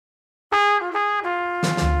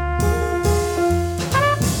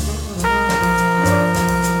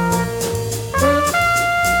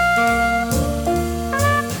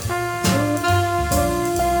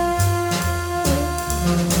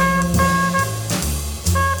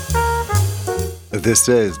This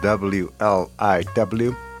is WLIW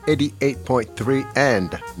 88.3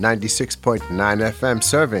 and 96.9 FM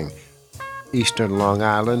serving Eastern Long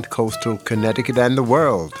Island, coastal Connecticut, and the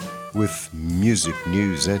world with music,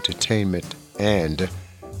 news, entertainment, and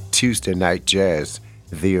Tuesday night jazz,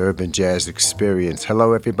 the Urban Jazz Experience.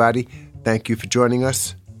 Hello, everybody. Thank you for joining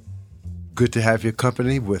us. Good to have your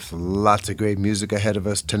company with lots of great music ahead of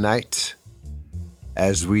us tonight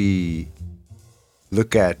as we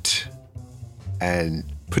look at and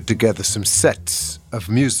put together some sets of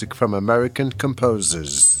music from American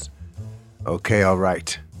composers. Okay, all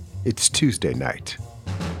right. It's Tuesday night.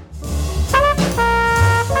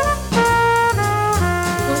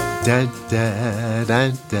 Dun, da,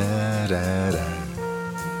 dun, da, da, da.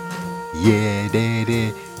 Yeah, da,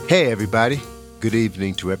 da. Hey, everybody. Good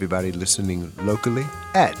evening to everybody listening locally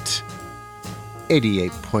at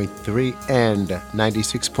 88.3 and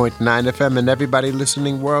 96.9 FM, and everybody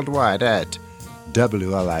listening worldwide at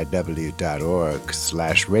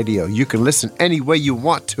WLIW.org/radio. You can listen any way you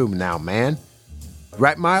want to now, man.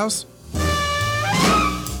 Right, Miles?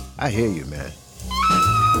 I hear you, man.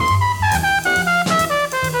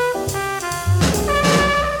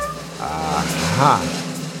 Aha.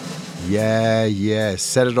 Yeah.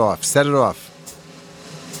 Set it off.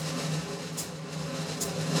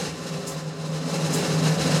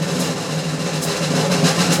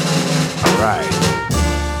 All right.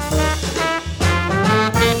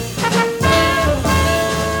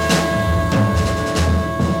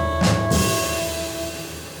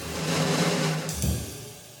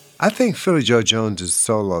 I think Philly Joe Jones's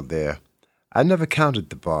solo there, I never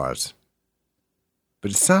counted the bars,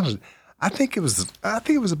 but it sounded, I think it was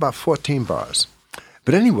about 14 bars.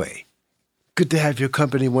 But anyway, good to have your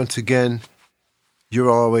company once again.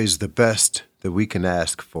 You're always the best that we can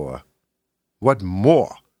ask for. What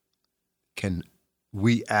more can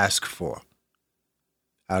we ask for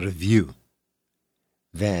out of you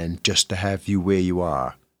than just to have you where you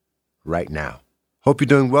are right now? Hope you're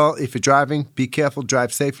doing well. If you're driving, be careful,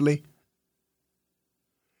 drive safely.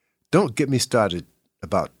 Don't get me started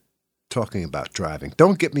about talking about driving.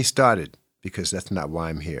 Don't get me started, because that's not why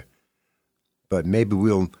I'm here. But maybe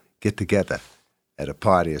we'll get together at a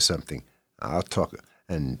party or something. I'll talk.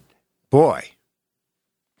 And boy,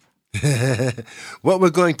 what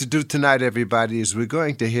we're going to do tonight, everybody, is we're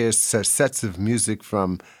going to hear sets of music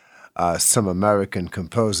from some American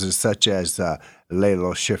composers such as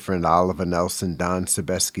Lalo Schifrin, Oliver Nelson, Don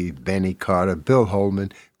Sebesky, Benny Carter, Bill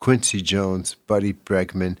Holman, Quincy Jones, Buddy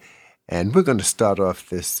Bregman. And we're going to start off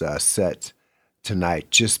this set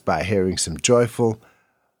tonight just by hearing some joyful,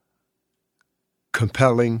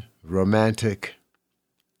 compelling, romantic,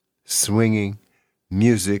 swinging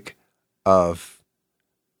music of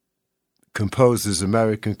composers,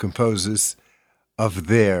 American composers, of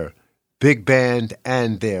their big band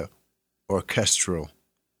and their orchestral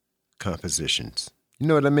compositions. You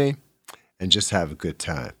know what I mean? And just have a good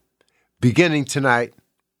time. Beginning tonight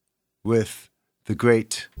with the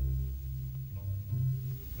great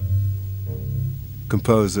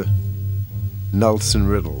composer Nelson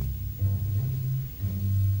Riddle.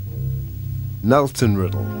 Nelson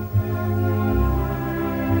Riddle.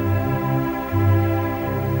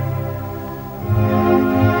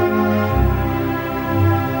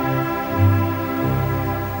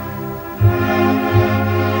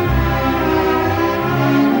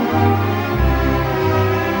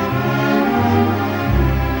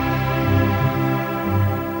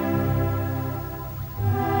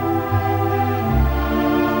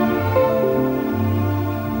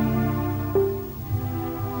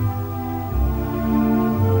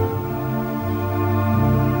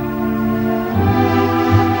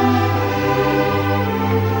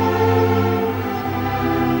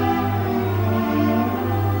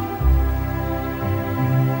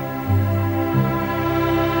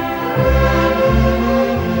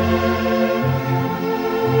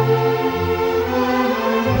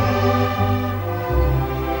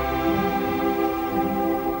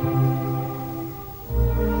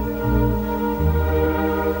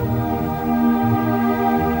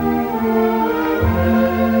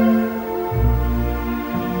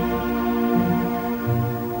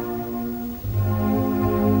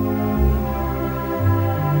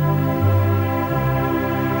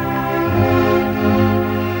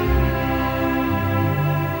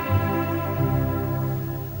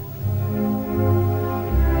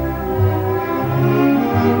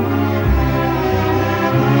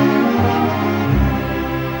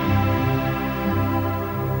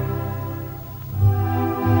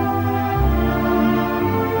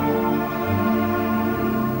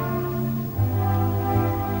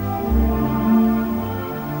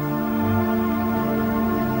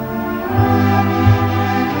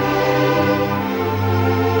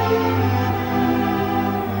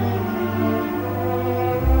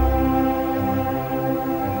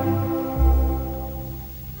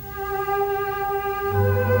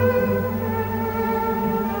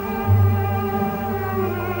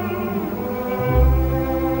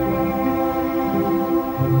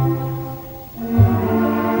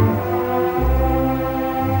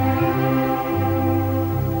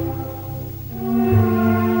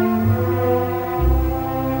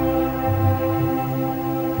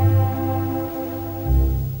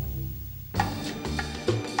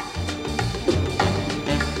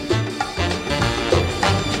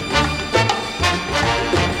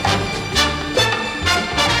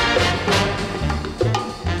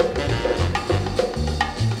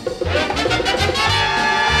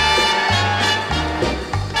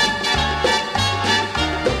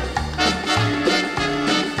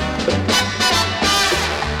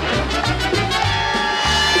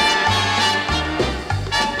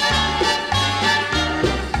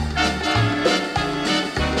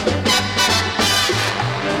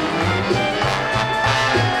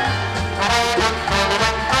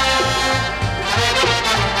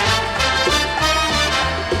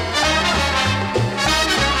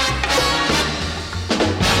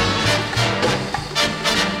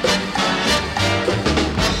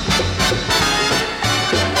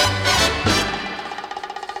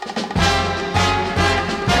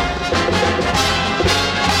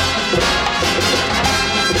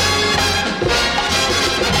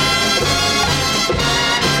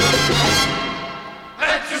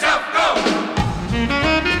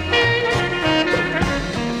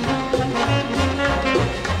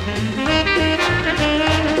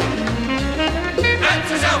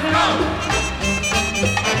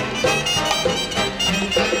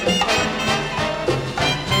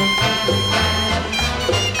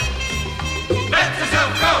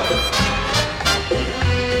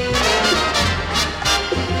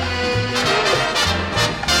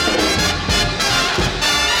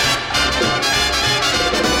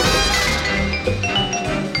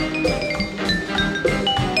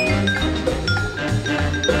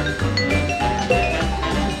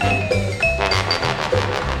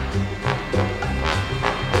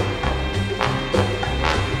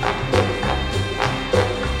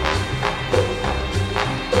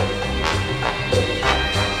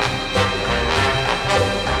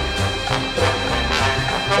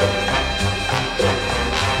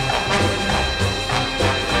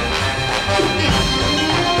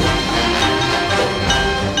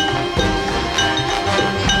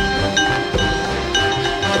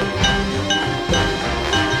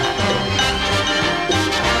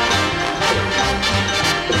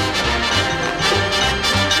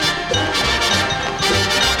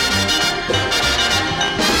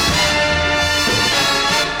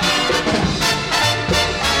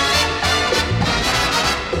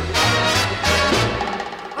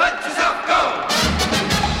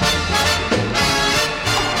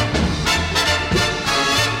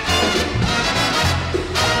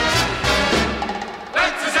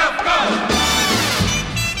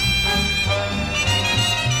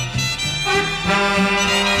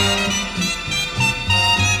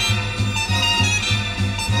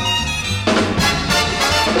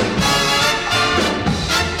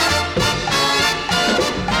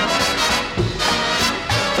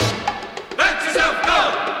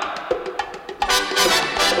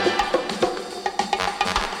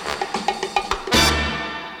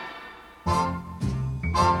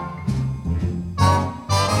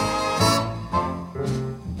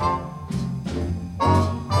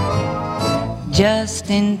 just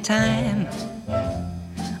in time.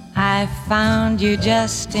 I found you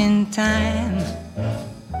just in time.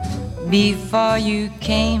 Before you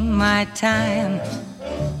came, my time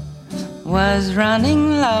was running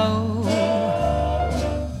low.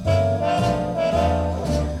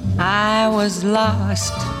 I was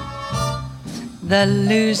lost, the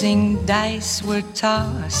losing dice were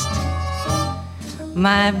tossed,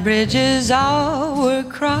 my bridges all were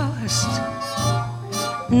crossed,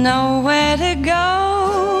 nowhere to go.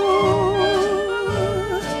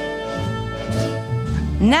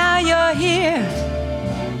 Now you're here,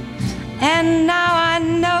 and now I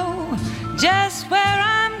know just where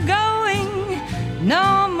I'm going. No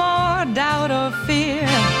more doubt or fear,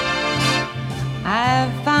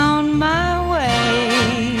 I've found my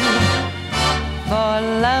way. For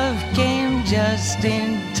love came just in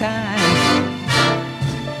time.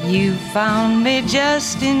 You found me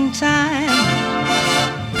just in time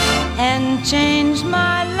and changed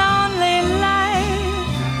my lonely life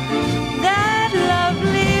that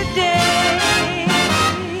lovely day.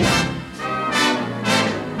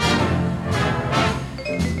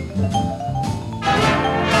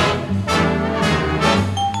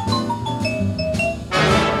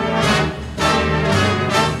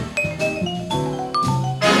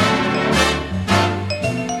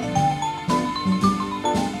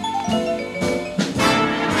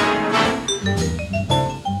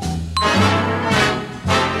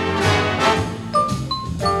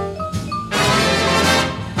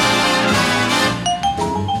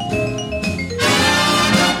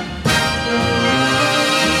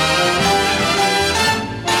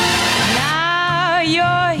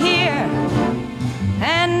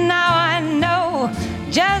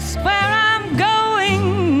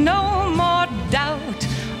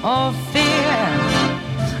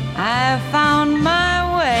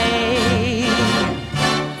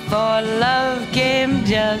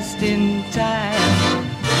 Just in time,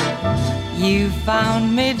 you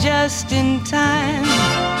found me just in time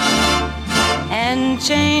and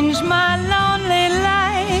changed my lonely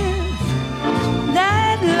life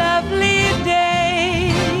that lovely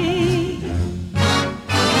day.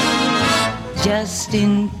 Just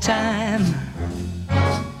in time,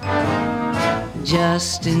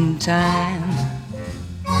 just in time,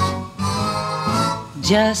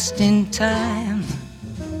 just in time,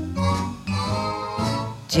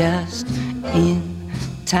 just in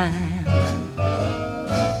time.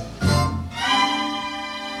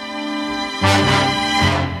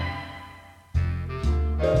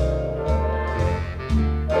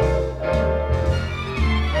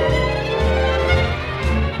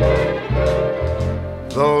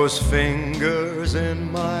 Those fingers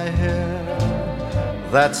in my hair,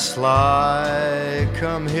 that sly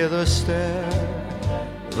come hither stare,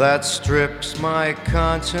 that strips my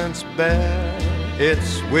conscience bare,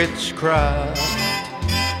 it's witchcraft.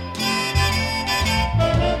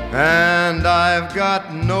 And I've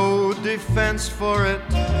got no defense for it,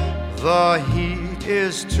 the heat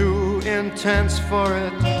is too intense for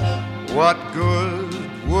it. What good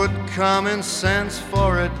would common sense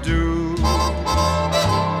for it do?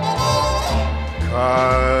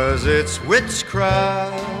 'Cause it's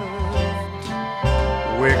witchcraft,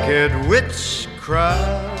 wicked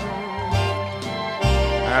witchcraft.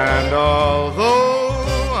 And although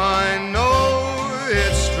I know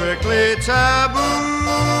it's strictly taboo,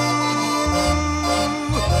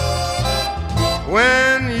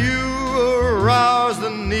 when you arouse the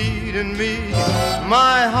need in me,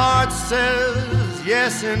 my heart says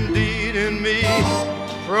yes indeed in me.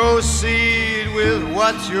 Proceed with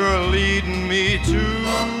what you're leading me to.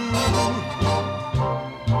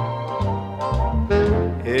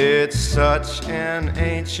 It's such an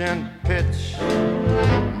ancient pitch,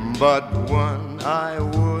 but one I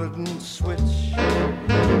wouldn't switch,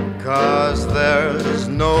 'cause there's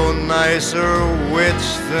no nicer witch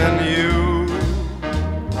than you.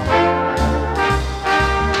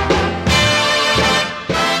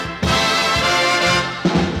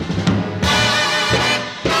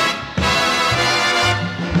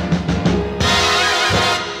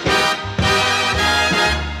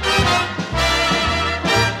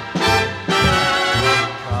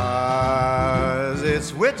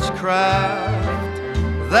 Witchcraft,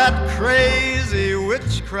 that crazy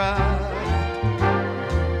witchcraft.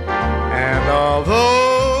 And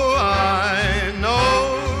although I know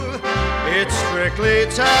it's strictly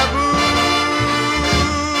taboo,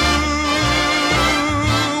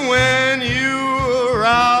 when you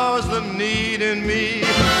arouse the need in me,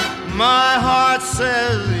 my heart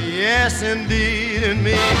says yes indeed in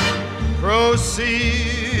me.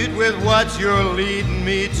 Proceed with what you're leading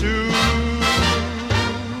me to.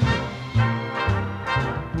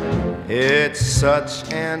 It's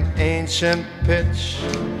such an ancient pitch,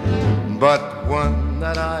 but one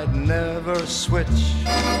that I'd never switch,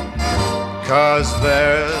 'cause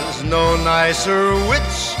there's no nicer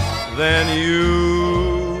witch than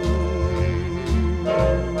you.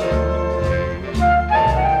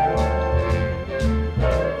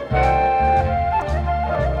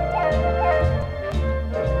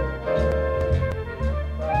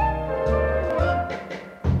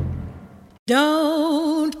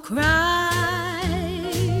 Don't cry,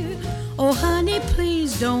 oh honey,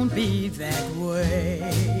 please don't be that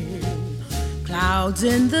way. Clouds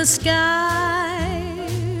in the sky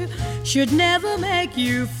should never make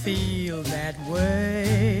you feel that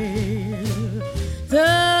way.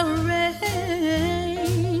 The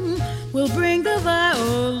rain will bring the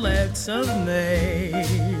violets of May.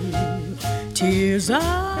 Tears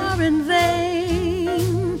are in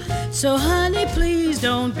vain, so honey, please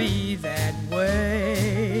don't be that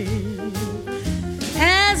way.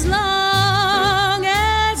 As long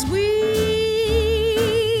as we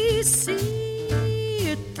see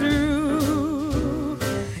it through,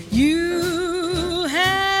 you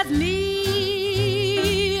have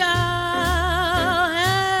me, I'll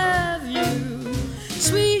have you,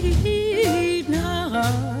 sweetheart.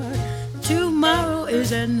 Tomorrow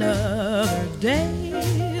is another day.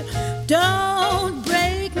 Don't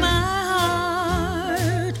break my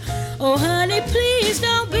heart, oh honey, please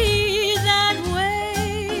don't be that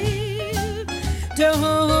way. Don't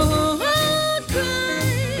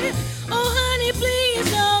cry, oh honey, please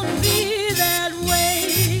don't be that way.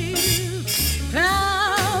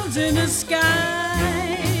 Clouds in the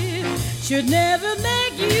sky should never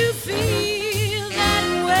make you feel that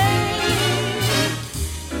way.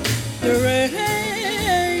 The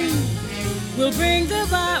rain will bring the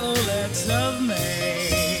violets of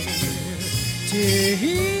May.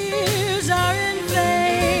 Tears are in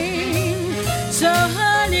vain, so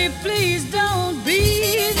honey, please don't be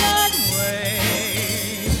that way.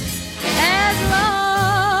 As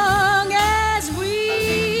long as we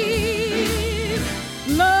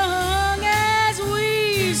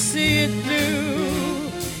see it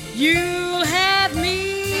through, you'll have me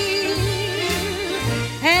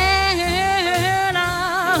and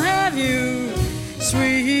I'll have you,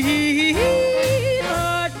 sweetheart.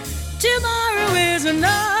 Tomorrow is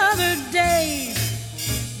another day.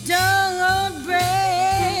 Don't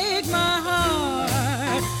break my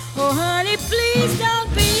heart, oh honey, please don't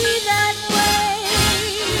be that way.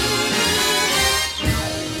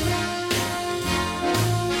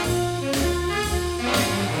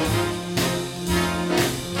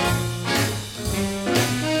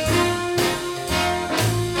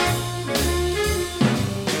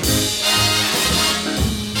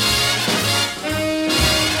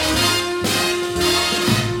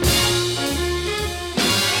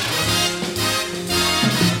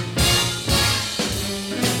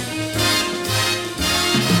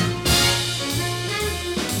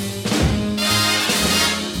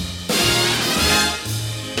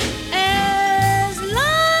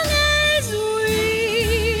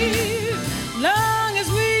 Long as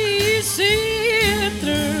we see it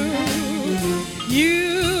through,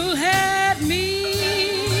 you'll have me,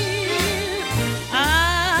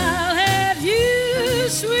 I'll have you,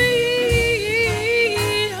 sweetheart.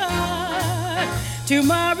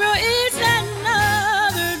 Tomorrow is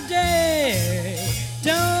another day.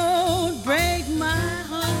 Don't break my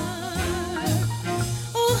heart,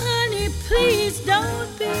 oh honey, please don't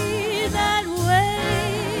be that way.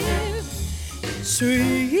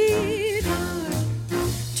 Sweetheart,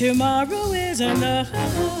 tomorrow is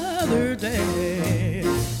another day.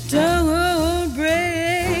 Don't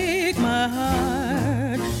break my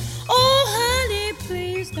heart, oh honey,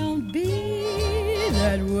 please don't be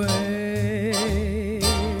that way.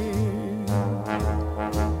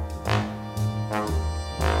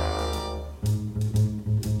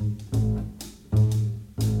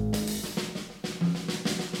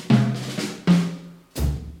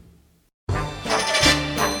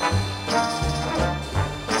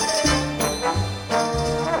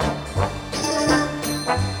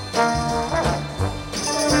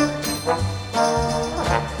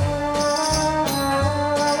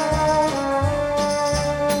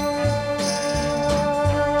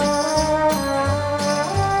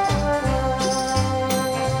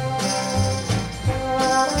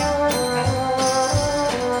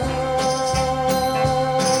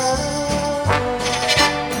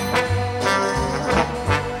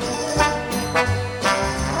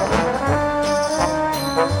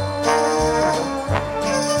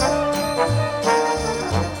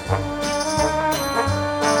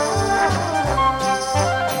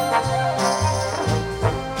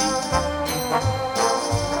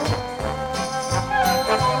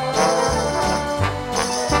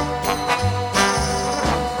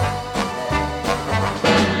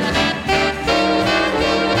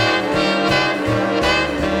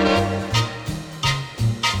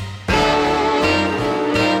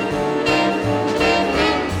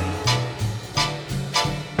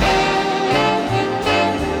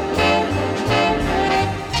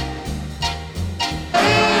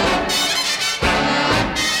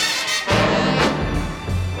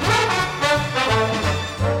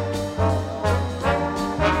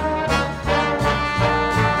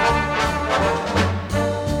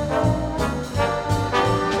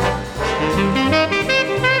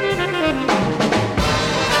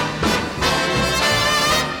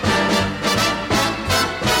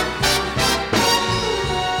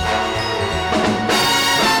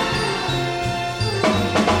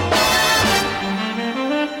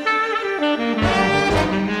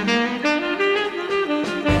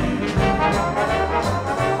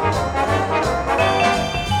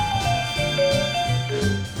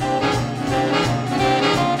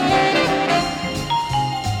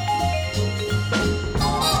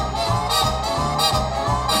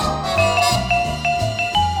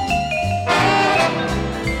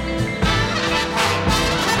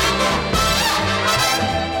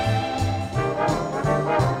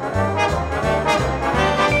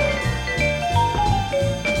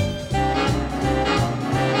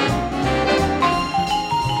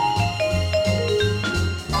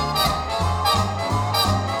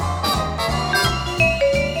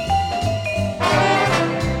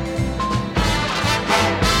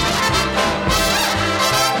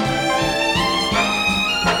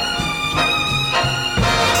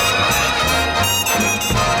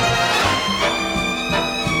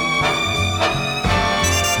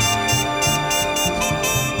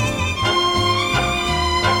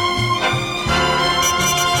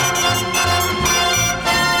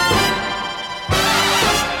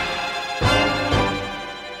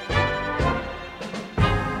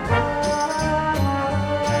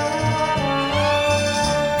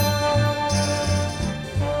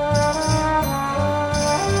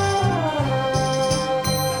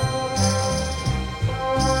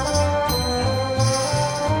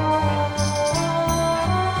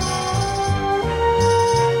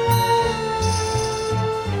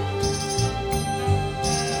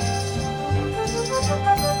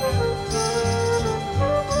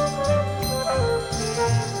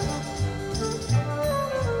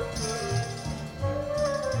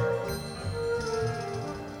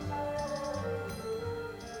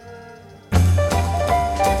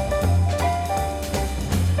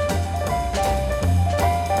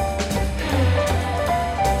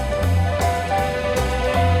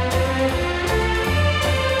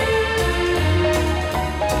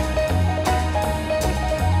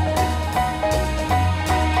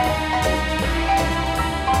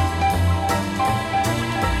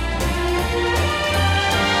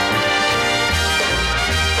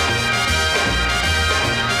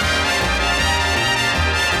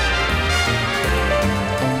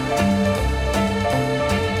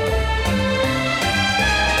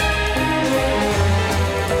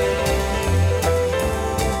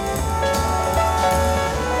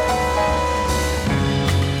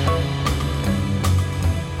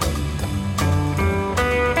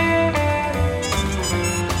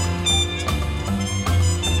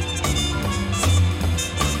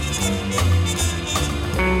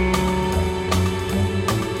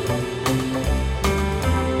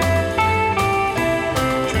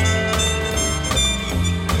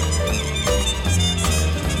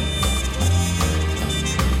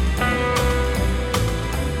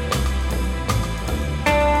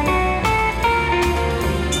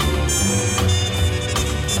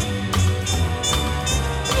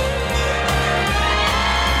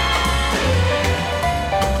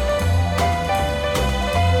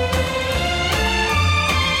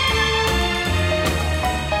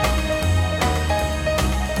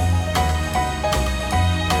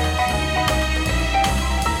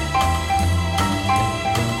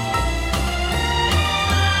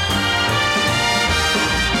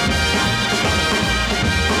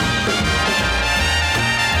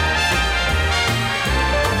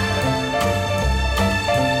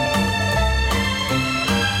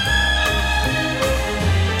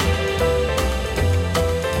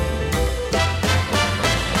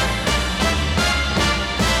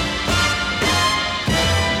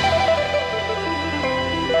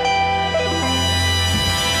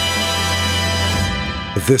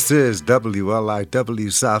 This is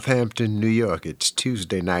WLIW Southampton, New York. It's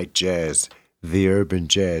Tuesday Night Jazz, the Urban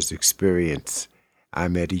Jazz Experience.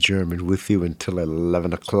 I'm Eddie German with you until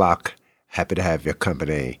 11 o'clock. Happy to have your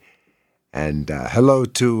company. And hello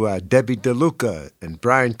to Debbie DeLuca and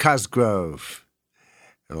Brian Cosgrove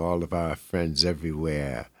and all of our friends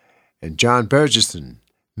everywhere. And John Burgesson,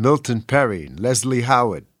 Milton Perry, Leslie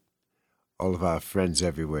Howard, all of our friends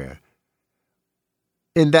everywhere.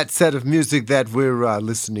 In that set of music that we're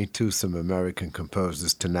listening to, some American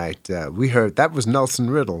composers tonight, we heard that was Nelson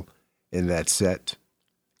Riddle in that set.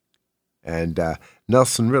 And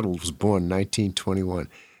Nelson Riddle was born in 1921.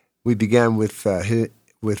 We began with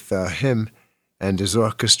him and his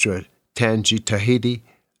orchestra, Tangi Tahiti,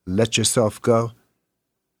 Let Yourself Go,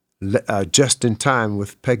 Just in Time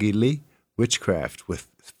with Peggy Lee, Witchcraft with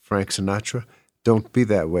Frank Sinatra, Don't Be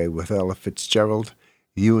That Way with Ella Fitzgerald,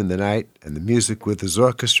 You in the Night, and the music with his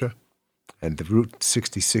orchestra, and the Route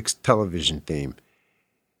 66 television theme.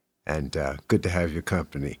 And good to have your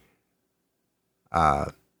company.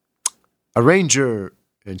 Arranger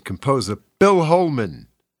and composer Bill Holman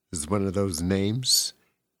is one of those names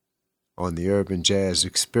on the Urban Jazz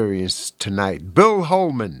Experience tonight. Bill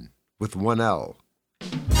Holman with one L.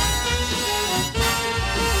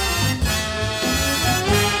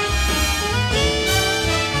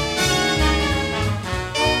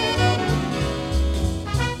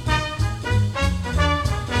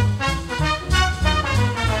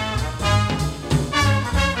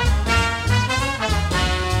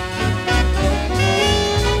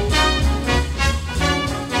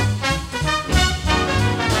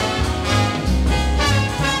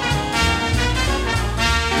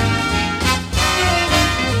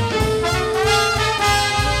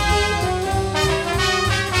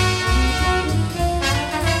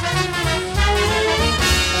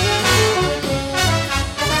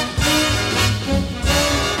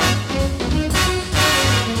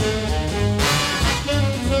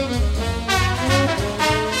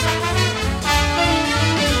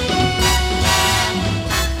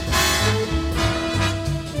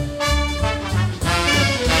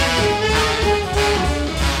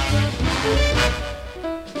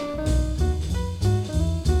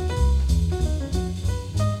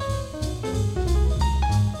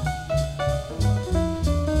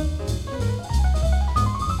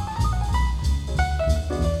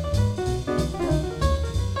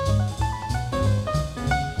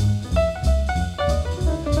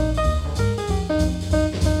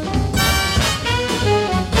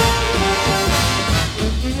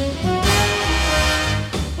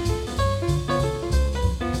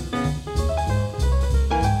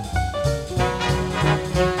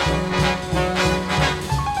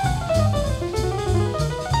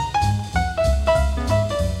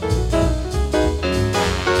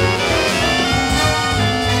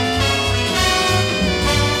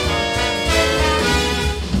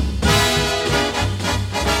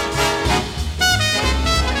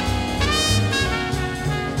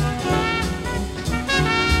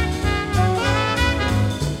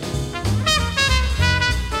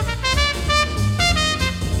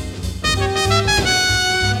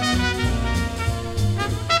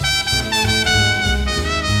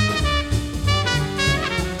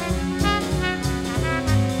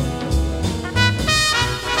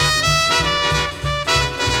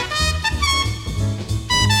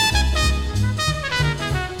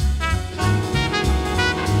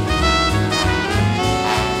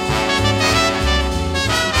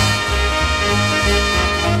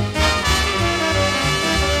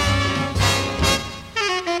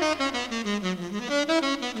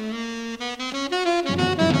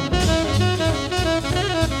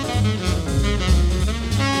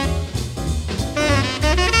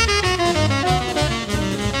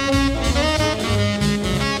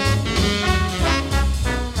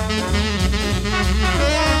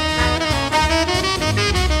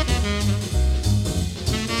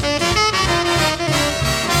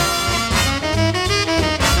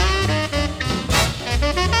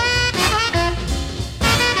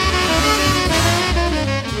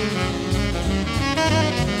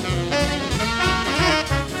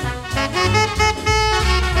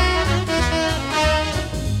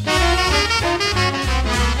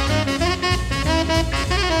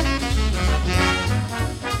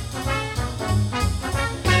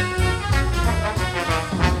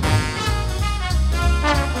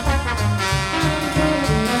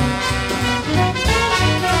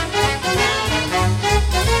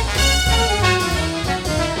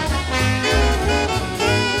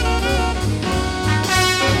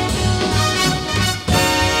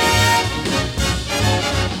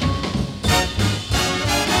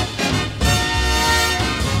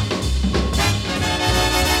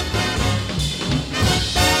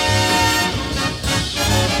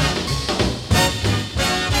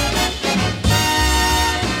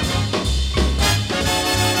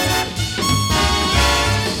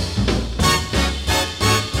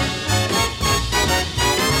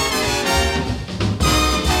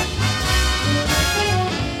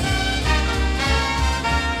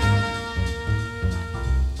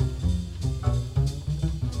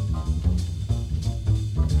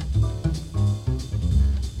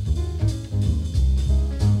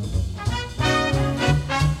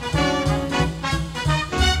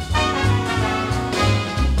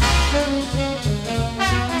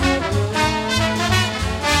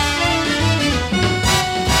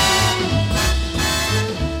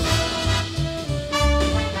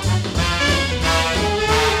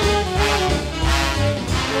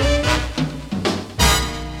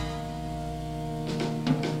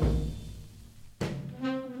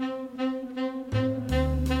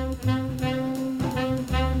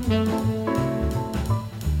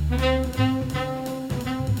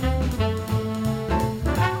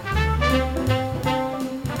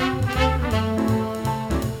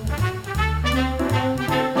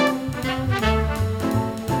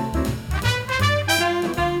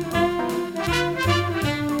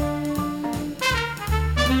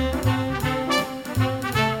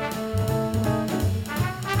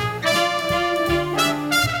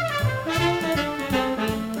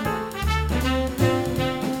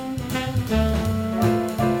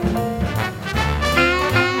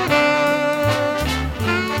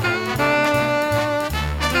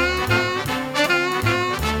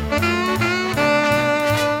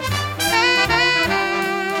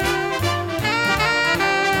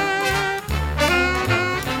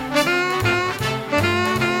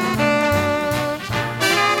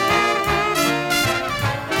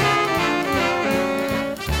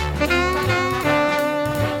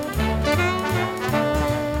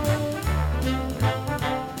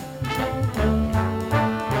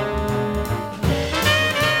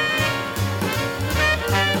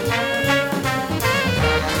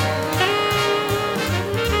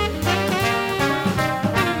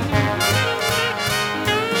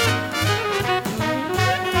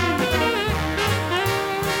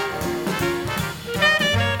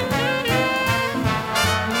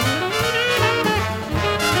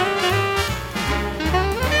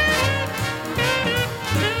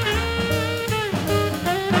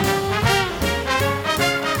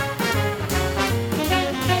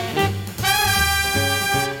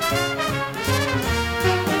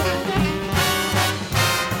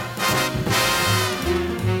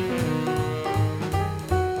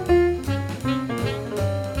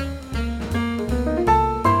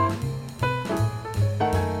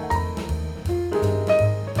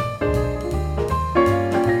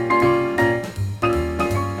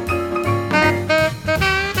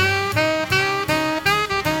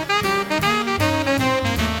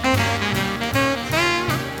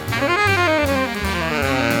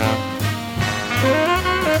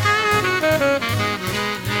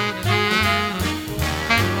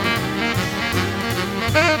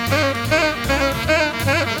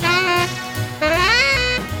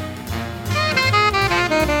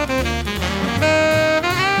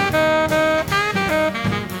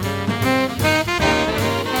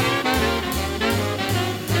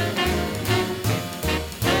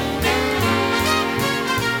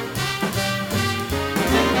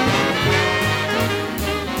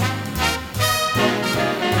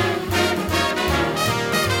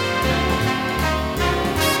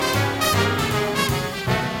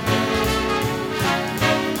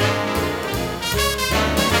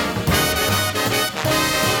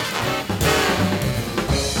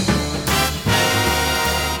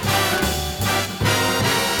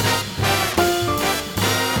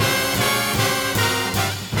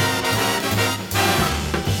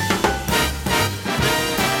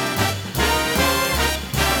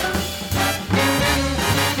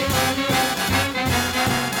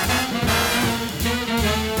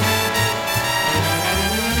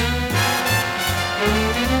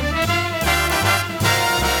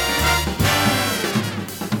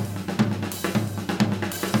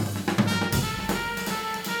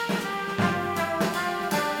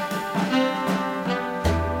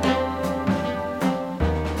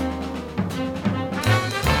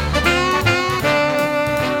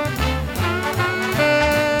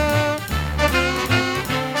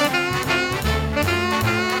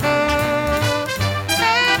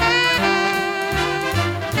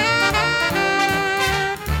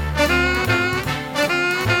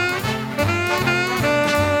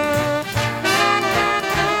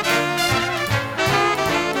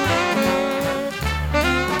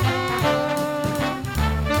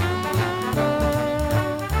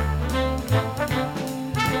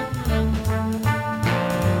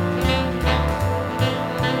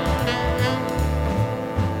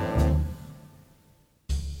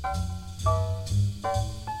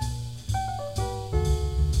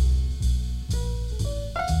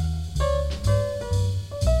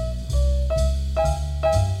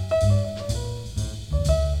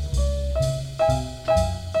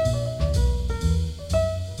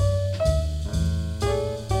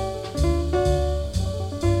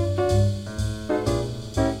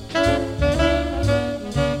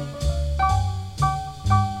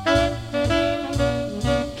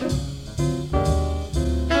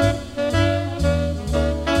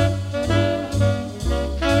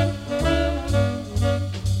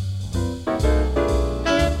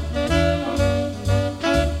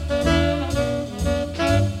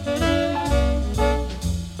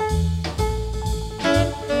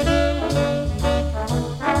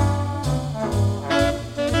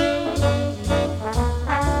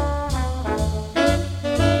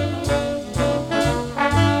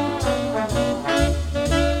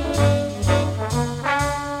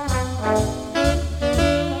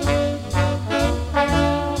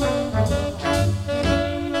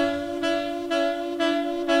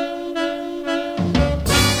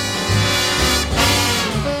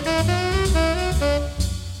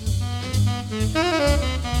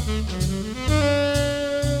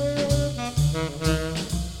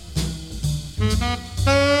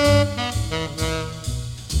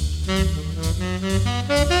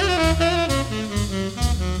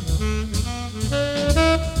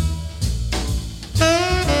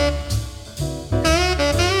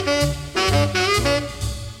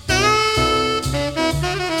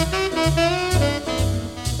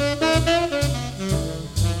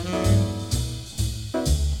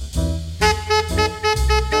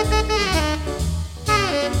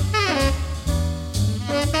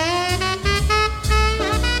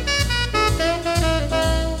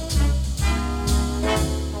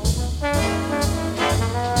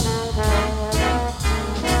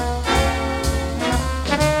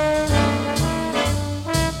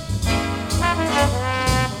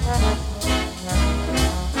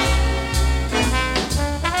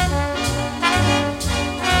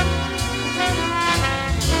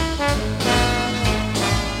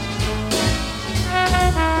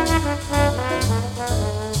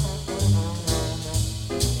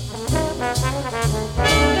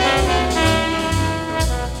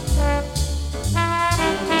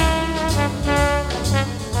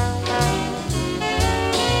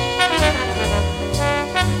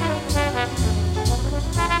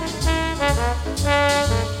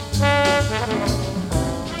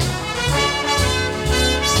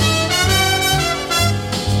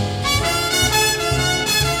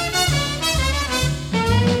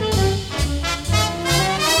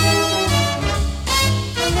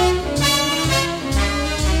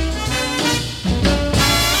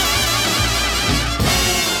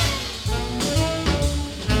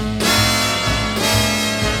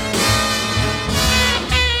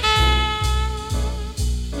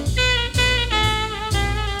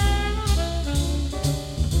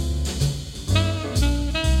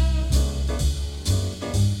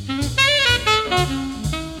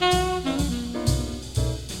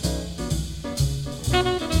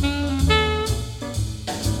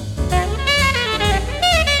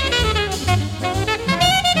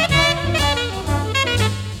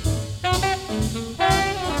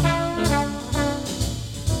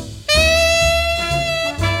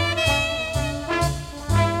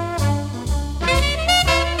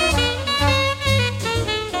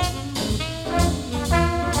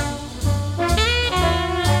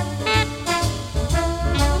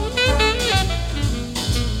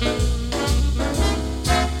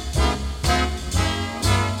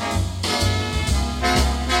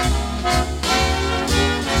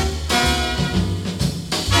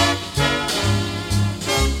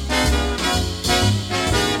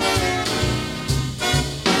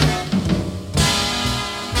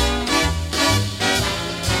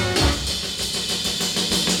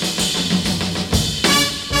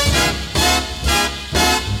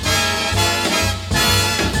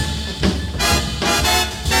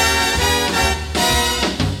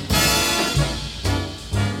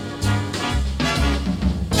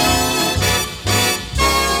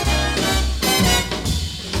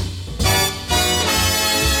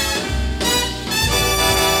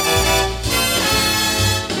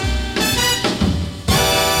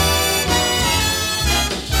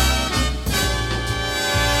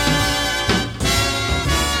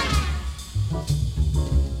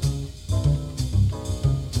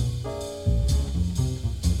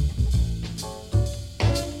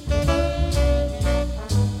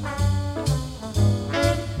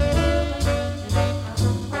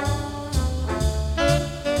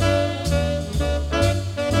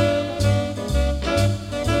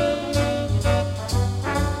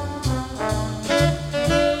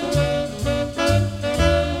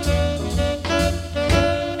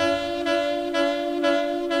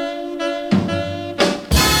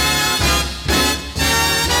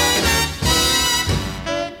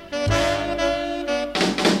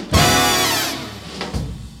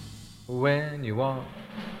 when you want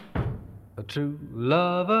a true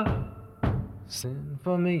lover, send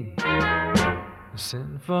for me,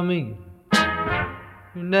 send for me.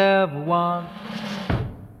 You never want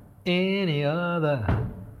any other.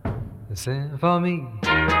 Send for me,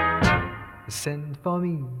 send for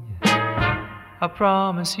me. I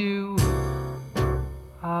promise you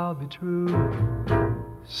I'll be true.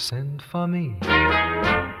 Send for me,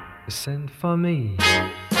 send for me.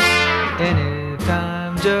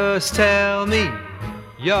 Anytime, just tell me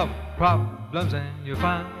your problems and you'll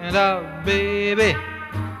find out, baby,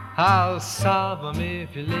 I'll solve them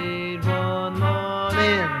if you're late one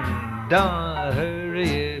morning. Don't hurry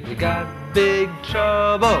if you got big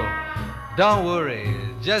trouble. Don't worry,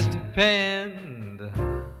 just depend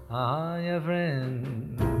on your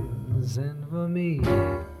friend. Send for me,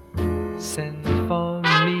 send for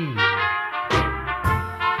me.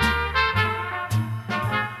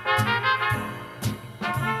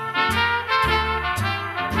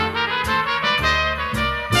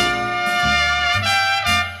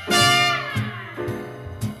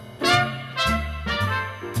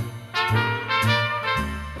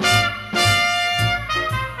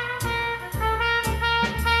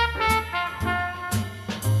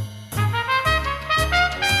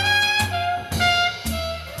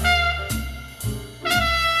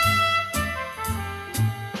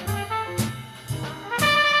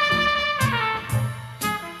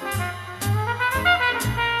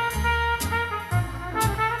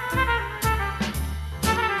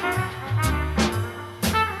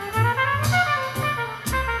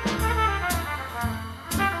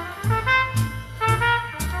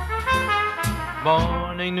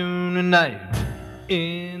 night,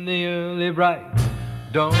 in the early bright.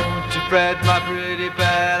 Don't you fret, my pretty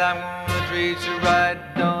pet, I'm gonna treat you right.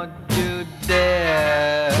 Don't you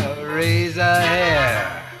dare raise a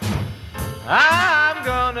hair. I'm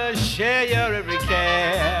gonna share your every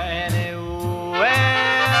care anywhere.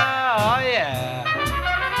 Oh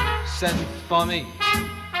yeah, send for me,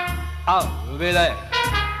 I'll be there.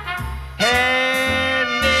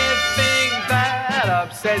 Anything that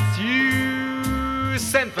upsets you,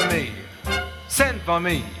 send for me, send for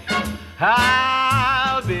me.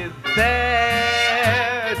 I'll be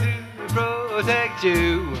there to protect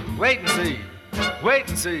you. Wait and see, wait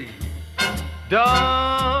and see.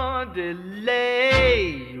 Don't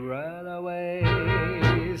delay, right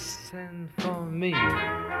away. Send for me,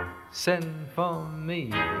 send for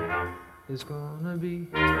me. It's gonna be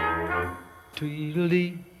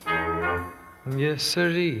Tweedledee, yes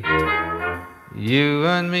sirree, you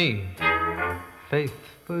and me,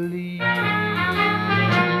 faithfully.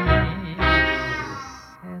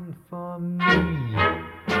 Send for me.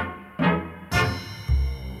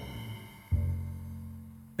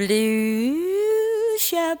 Blue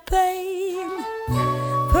champagne,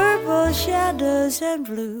 purple shadows and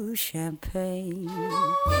blue champagne,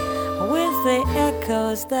 with the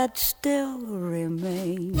echoes that still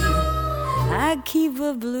remain. I keep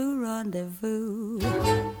a blue rendezvous.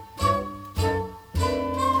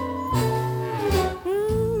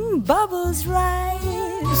 Bubbles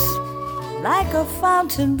rise like a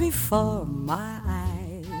fountain before my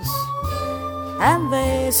eyes, and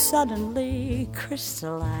they suddenly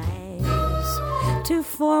crystallize to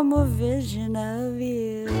form a vision of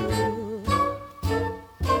you.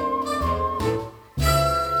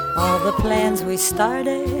 All the plans we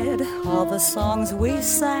started, all the songs we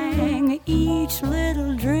sang, each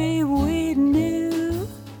little dream we knew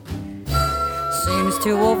seems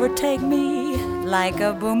to overtake me like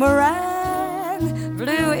a boomerang.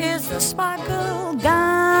 Blue is the sparkle,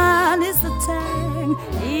 gone is the tang.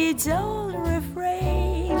 Each old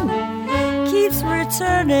refrain keeps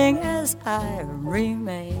returning as I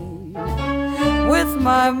remain, with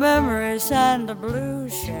my memories and the blue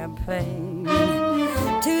champagne,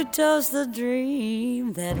 to toast the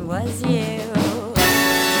dream that was you.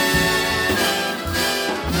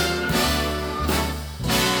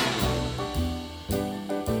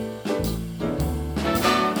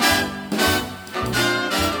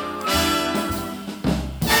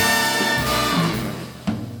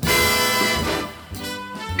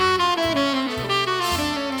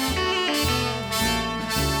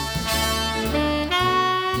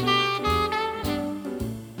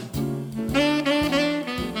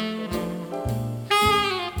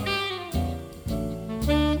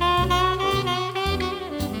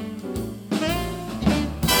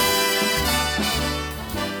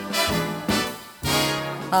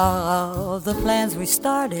 All the plans we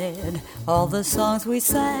started, all the songs we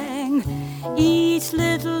sang, each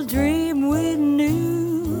little dream we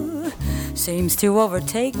knew seems to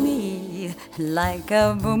overtake me like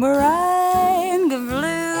a boomerang.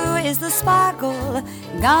 Blue is the sparkle,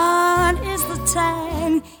 gone is the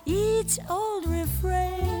tang. Each old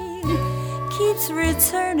refrain keeps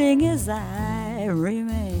returning as I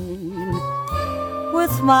remain,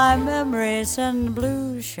 with my memories and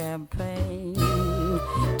blue champagne,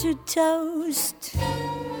 to toast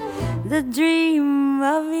the dream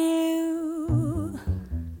of you.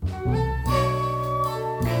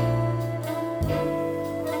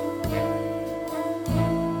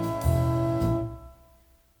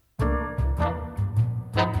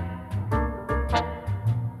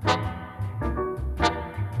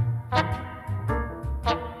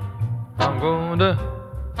 I'm going to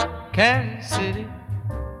Kansas City,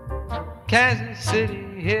 Kansas City,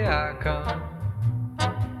 here I come.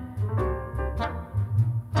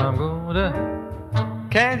 I'm going to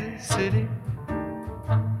Kansas City,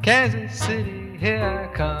 Kansas City, here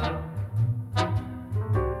I come.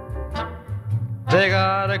 They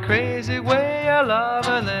got a crazy way of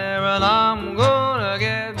loving there, and I'm gonna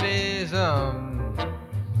get me some.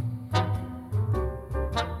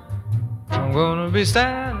 I'm gonna be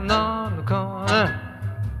standing on the corner,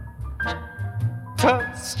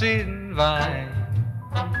 12th Street and Vine.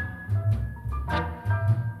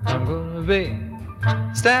 I'm gonna be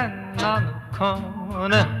standing on the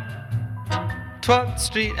corner, 12th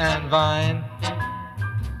Street and Vine,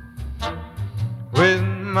 with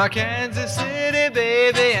my Kansas City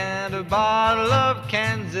baby and a bottle of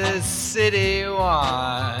Kansas City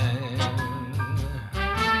wine.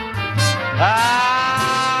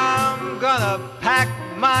 I'm gonna pack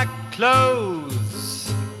my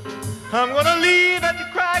clothes, I'm gonna leave at the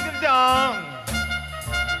crack of dawn.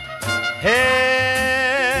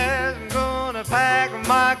 Here's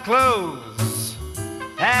my clothes,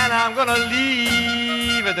 and I'm gonna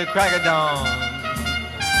leave at the crack of dawn.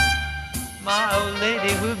 My old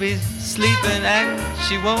lady will be sleeping and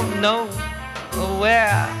she won't know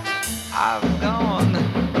where I've gone.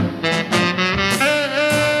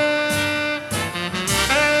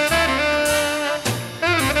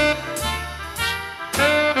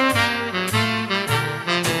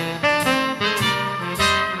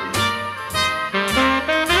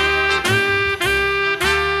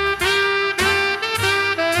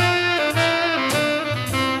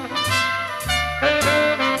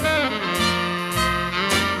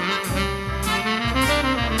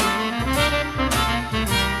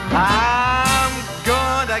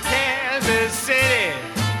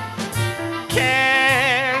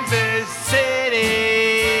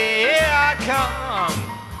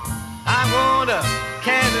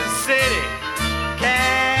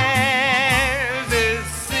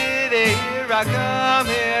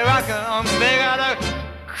 They got a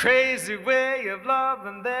crazy way of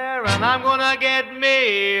loving there, and I'm gonna get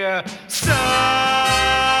me some.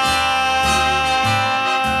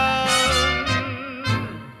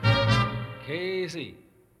 Casey.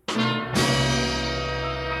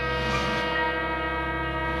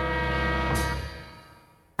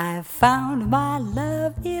 I found my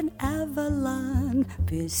love in Avalon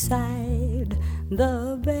beside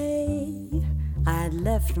the bay. I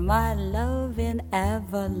left my love in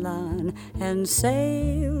Avalon and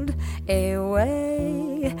sailed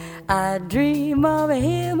away. I dream of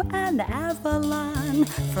him and Avalon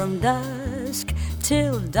from dusk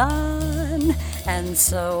till dawn, and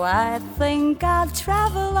so I think I'll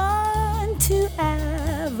travel on to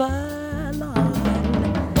Avalon.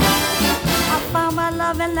 I found my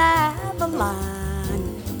love in Avalon.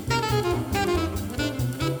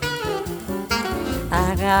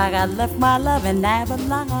 I left my love in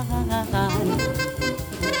Avalon.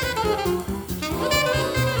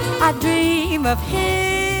 I dream of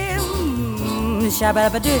him.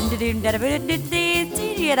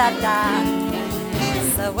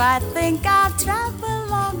 So I think I'll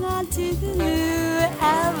travel on to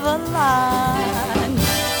Avalon.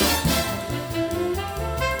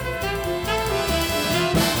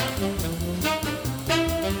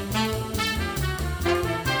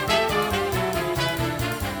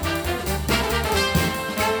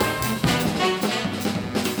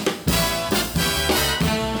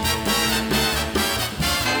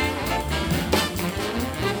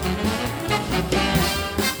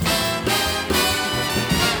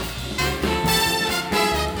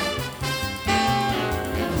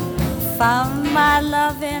 Found my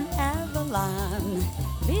love in Avalon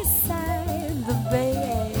beside the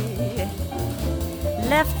bay.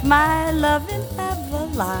 Left my love in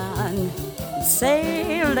Avalon,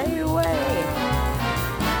 sailed away.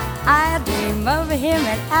 I dream of him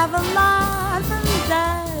in Avalon from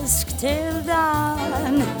dusk till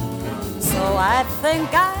dawn. So I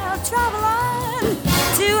think I'll travel on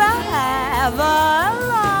to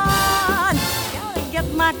Avalon. Gotta get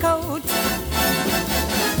my coat,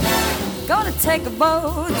 gonna take a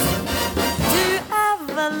boat to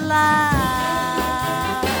Avalon.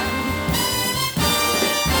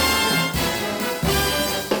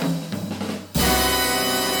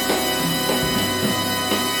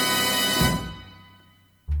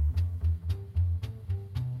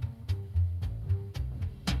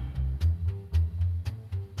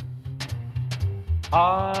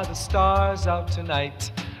 Are the stars out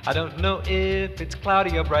tonight? I don't know if it's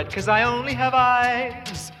cloudy or bright, 'cause I only have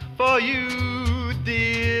eyes for you,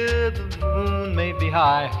 dear. The moon may be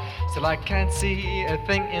high, still I can't see a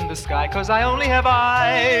thing in the sky, 'cause I only have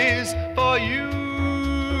eyes for you.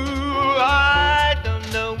 I don't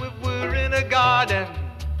know if we're in a garden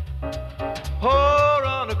or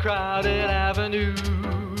on a crowded avenue.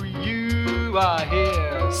 You are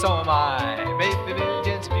here, so am I. Maybe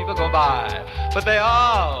millions of people go by, but they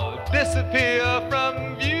all disappear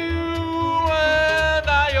from view, and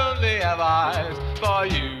I only have eyes for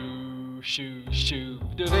you. Shoo, shoo,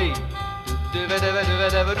 doo-dee.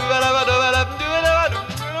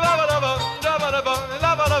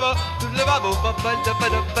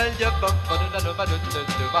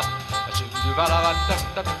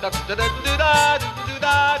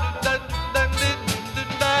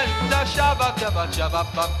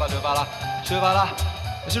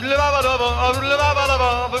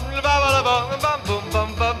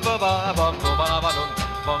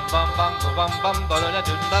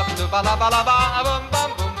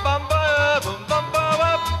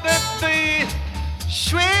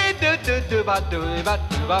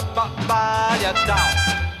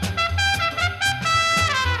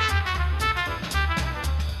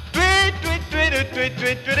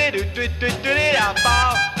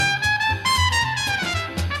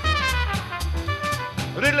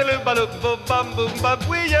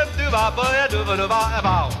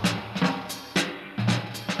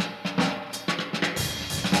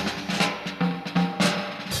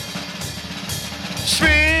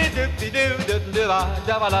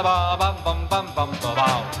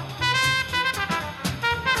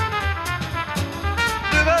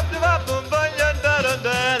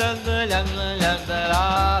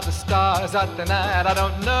 The stars at the night, I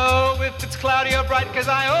don't know if it's cloudy or bright, 'cause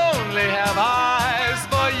I only have eyes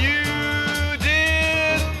for you,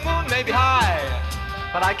 dear. The moon may be high,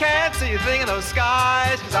 but I can't see a thing in those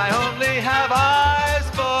skies, 'cause I only have eyes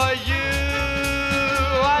for you.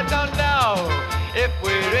 I don't know if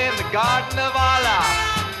we're in the Garden of Allah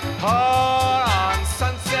or on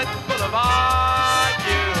Sunset Boulevard.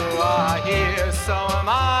 You are here, so am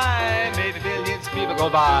I. Maybe billions of people go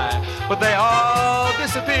by, but they all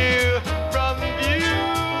disappear from view,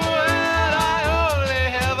 and I only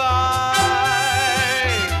have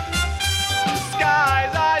eyes.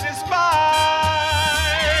 Skies I despise.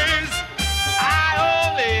 I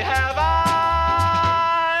only have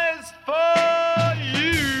eyes for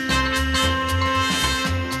you.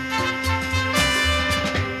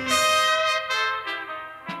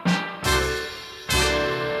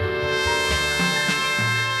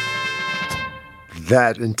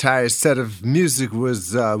 That entire set of music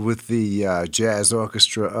was with the jazz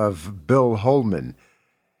orchestra of Bill Holman.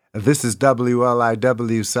 This is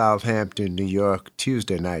WLIW Southampton, New York,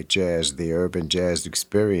 Tuesday Night Jazz, the Urban Jazz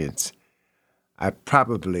Experience.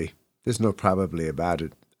 There's no probably about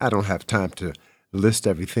it. I don't have time to list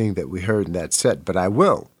everything that we heard in that set, but I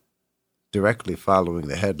will, directly following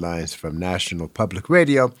the headlines from National Public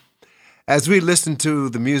Radio. As we listen to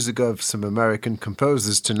the music of some American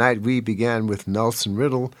composers tonight, we began with Nelson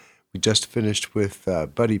Riddle. We just finished with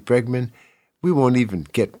Buddy Bregman. We won't even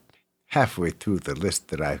get halfway through the list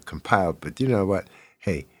that I've compiled, but you know what?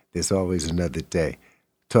 Hey, there's always another day.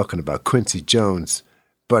 Talking about Quincy Jones,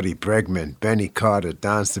 Buddy Bregman, Benny Carter,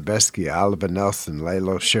 Don Sebesky, Oliver Nelson,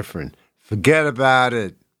 Lalo Schifrin. Forget about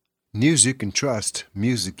it. Music and trust,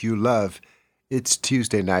 music you love. It's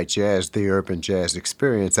Tuesday Night Jazz, the Urban Jazz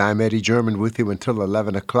Experience. I'm Eddie German with you until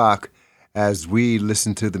 11 o'clock as we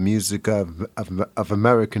listen to the music of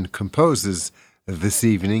American composers this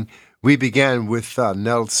evening. We began with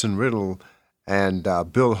Nelson Riddle and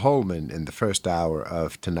Bill Holman in the first hour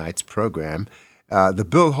of tonight's program. The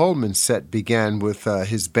Bill Holman set began with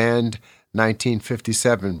his band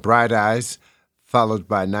 1957 Bright Eyes, followed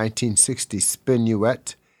by 1960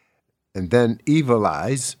 Spinuet, and then Evil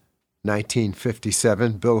Eyes,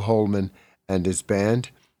 1957, Bill Holman and his band.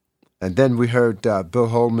 And then we heard Bill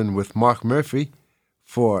Holman with Mark Murphy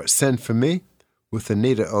for Send For Me, with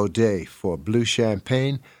Anita O'Day for Blue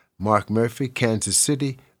Champagne, Mark Murphy, Kansas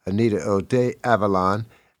City, Anita O'Day, Avalon,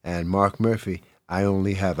 and Mark Murphy, I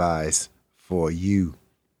Only Have Eyes For You.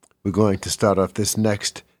 We're going to start off this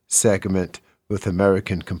next segment with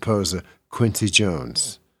American composer Quincy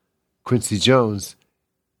Jones. Quincy Jones,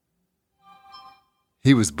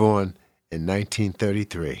 he was born in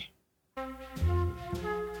 1933.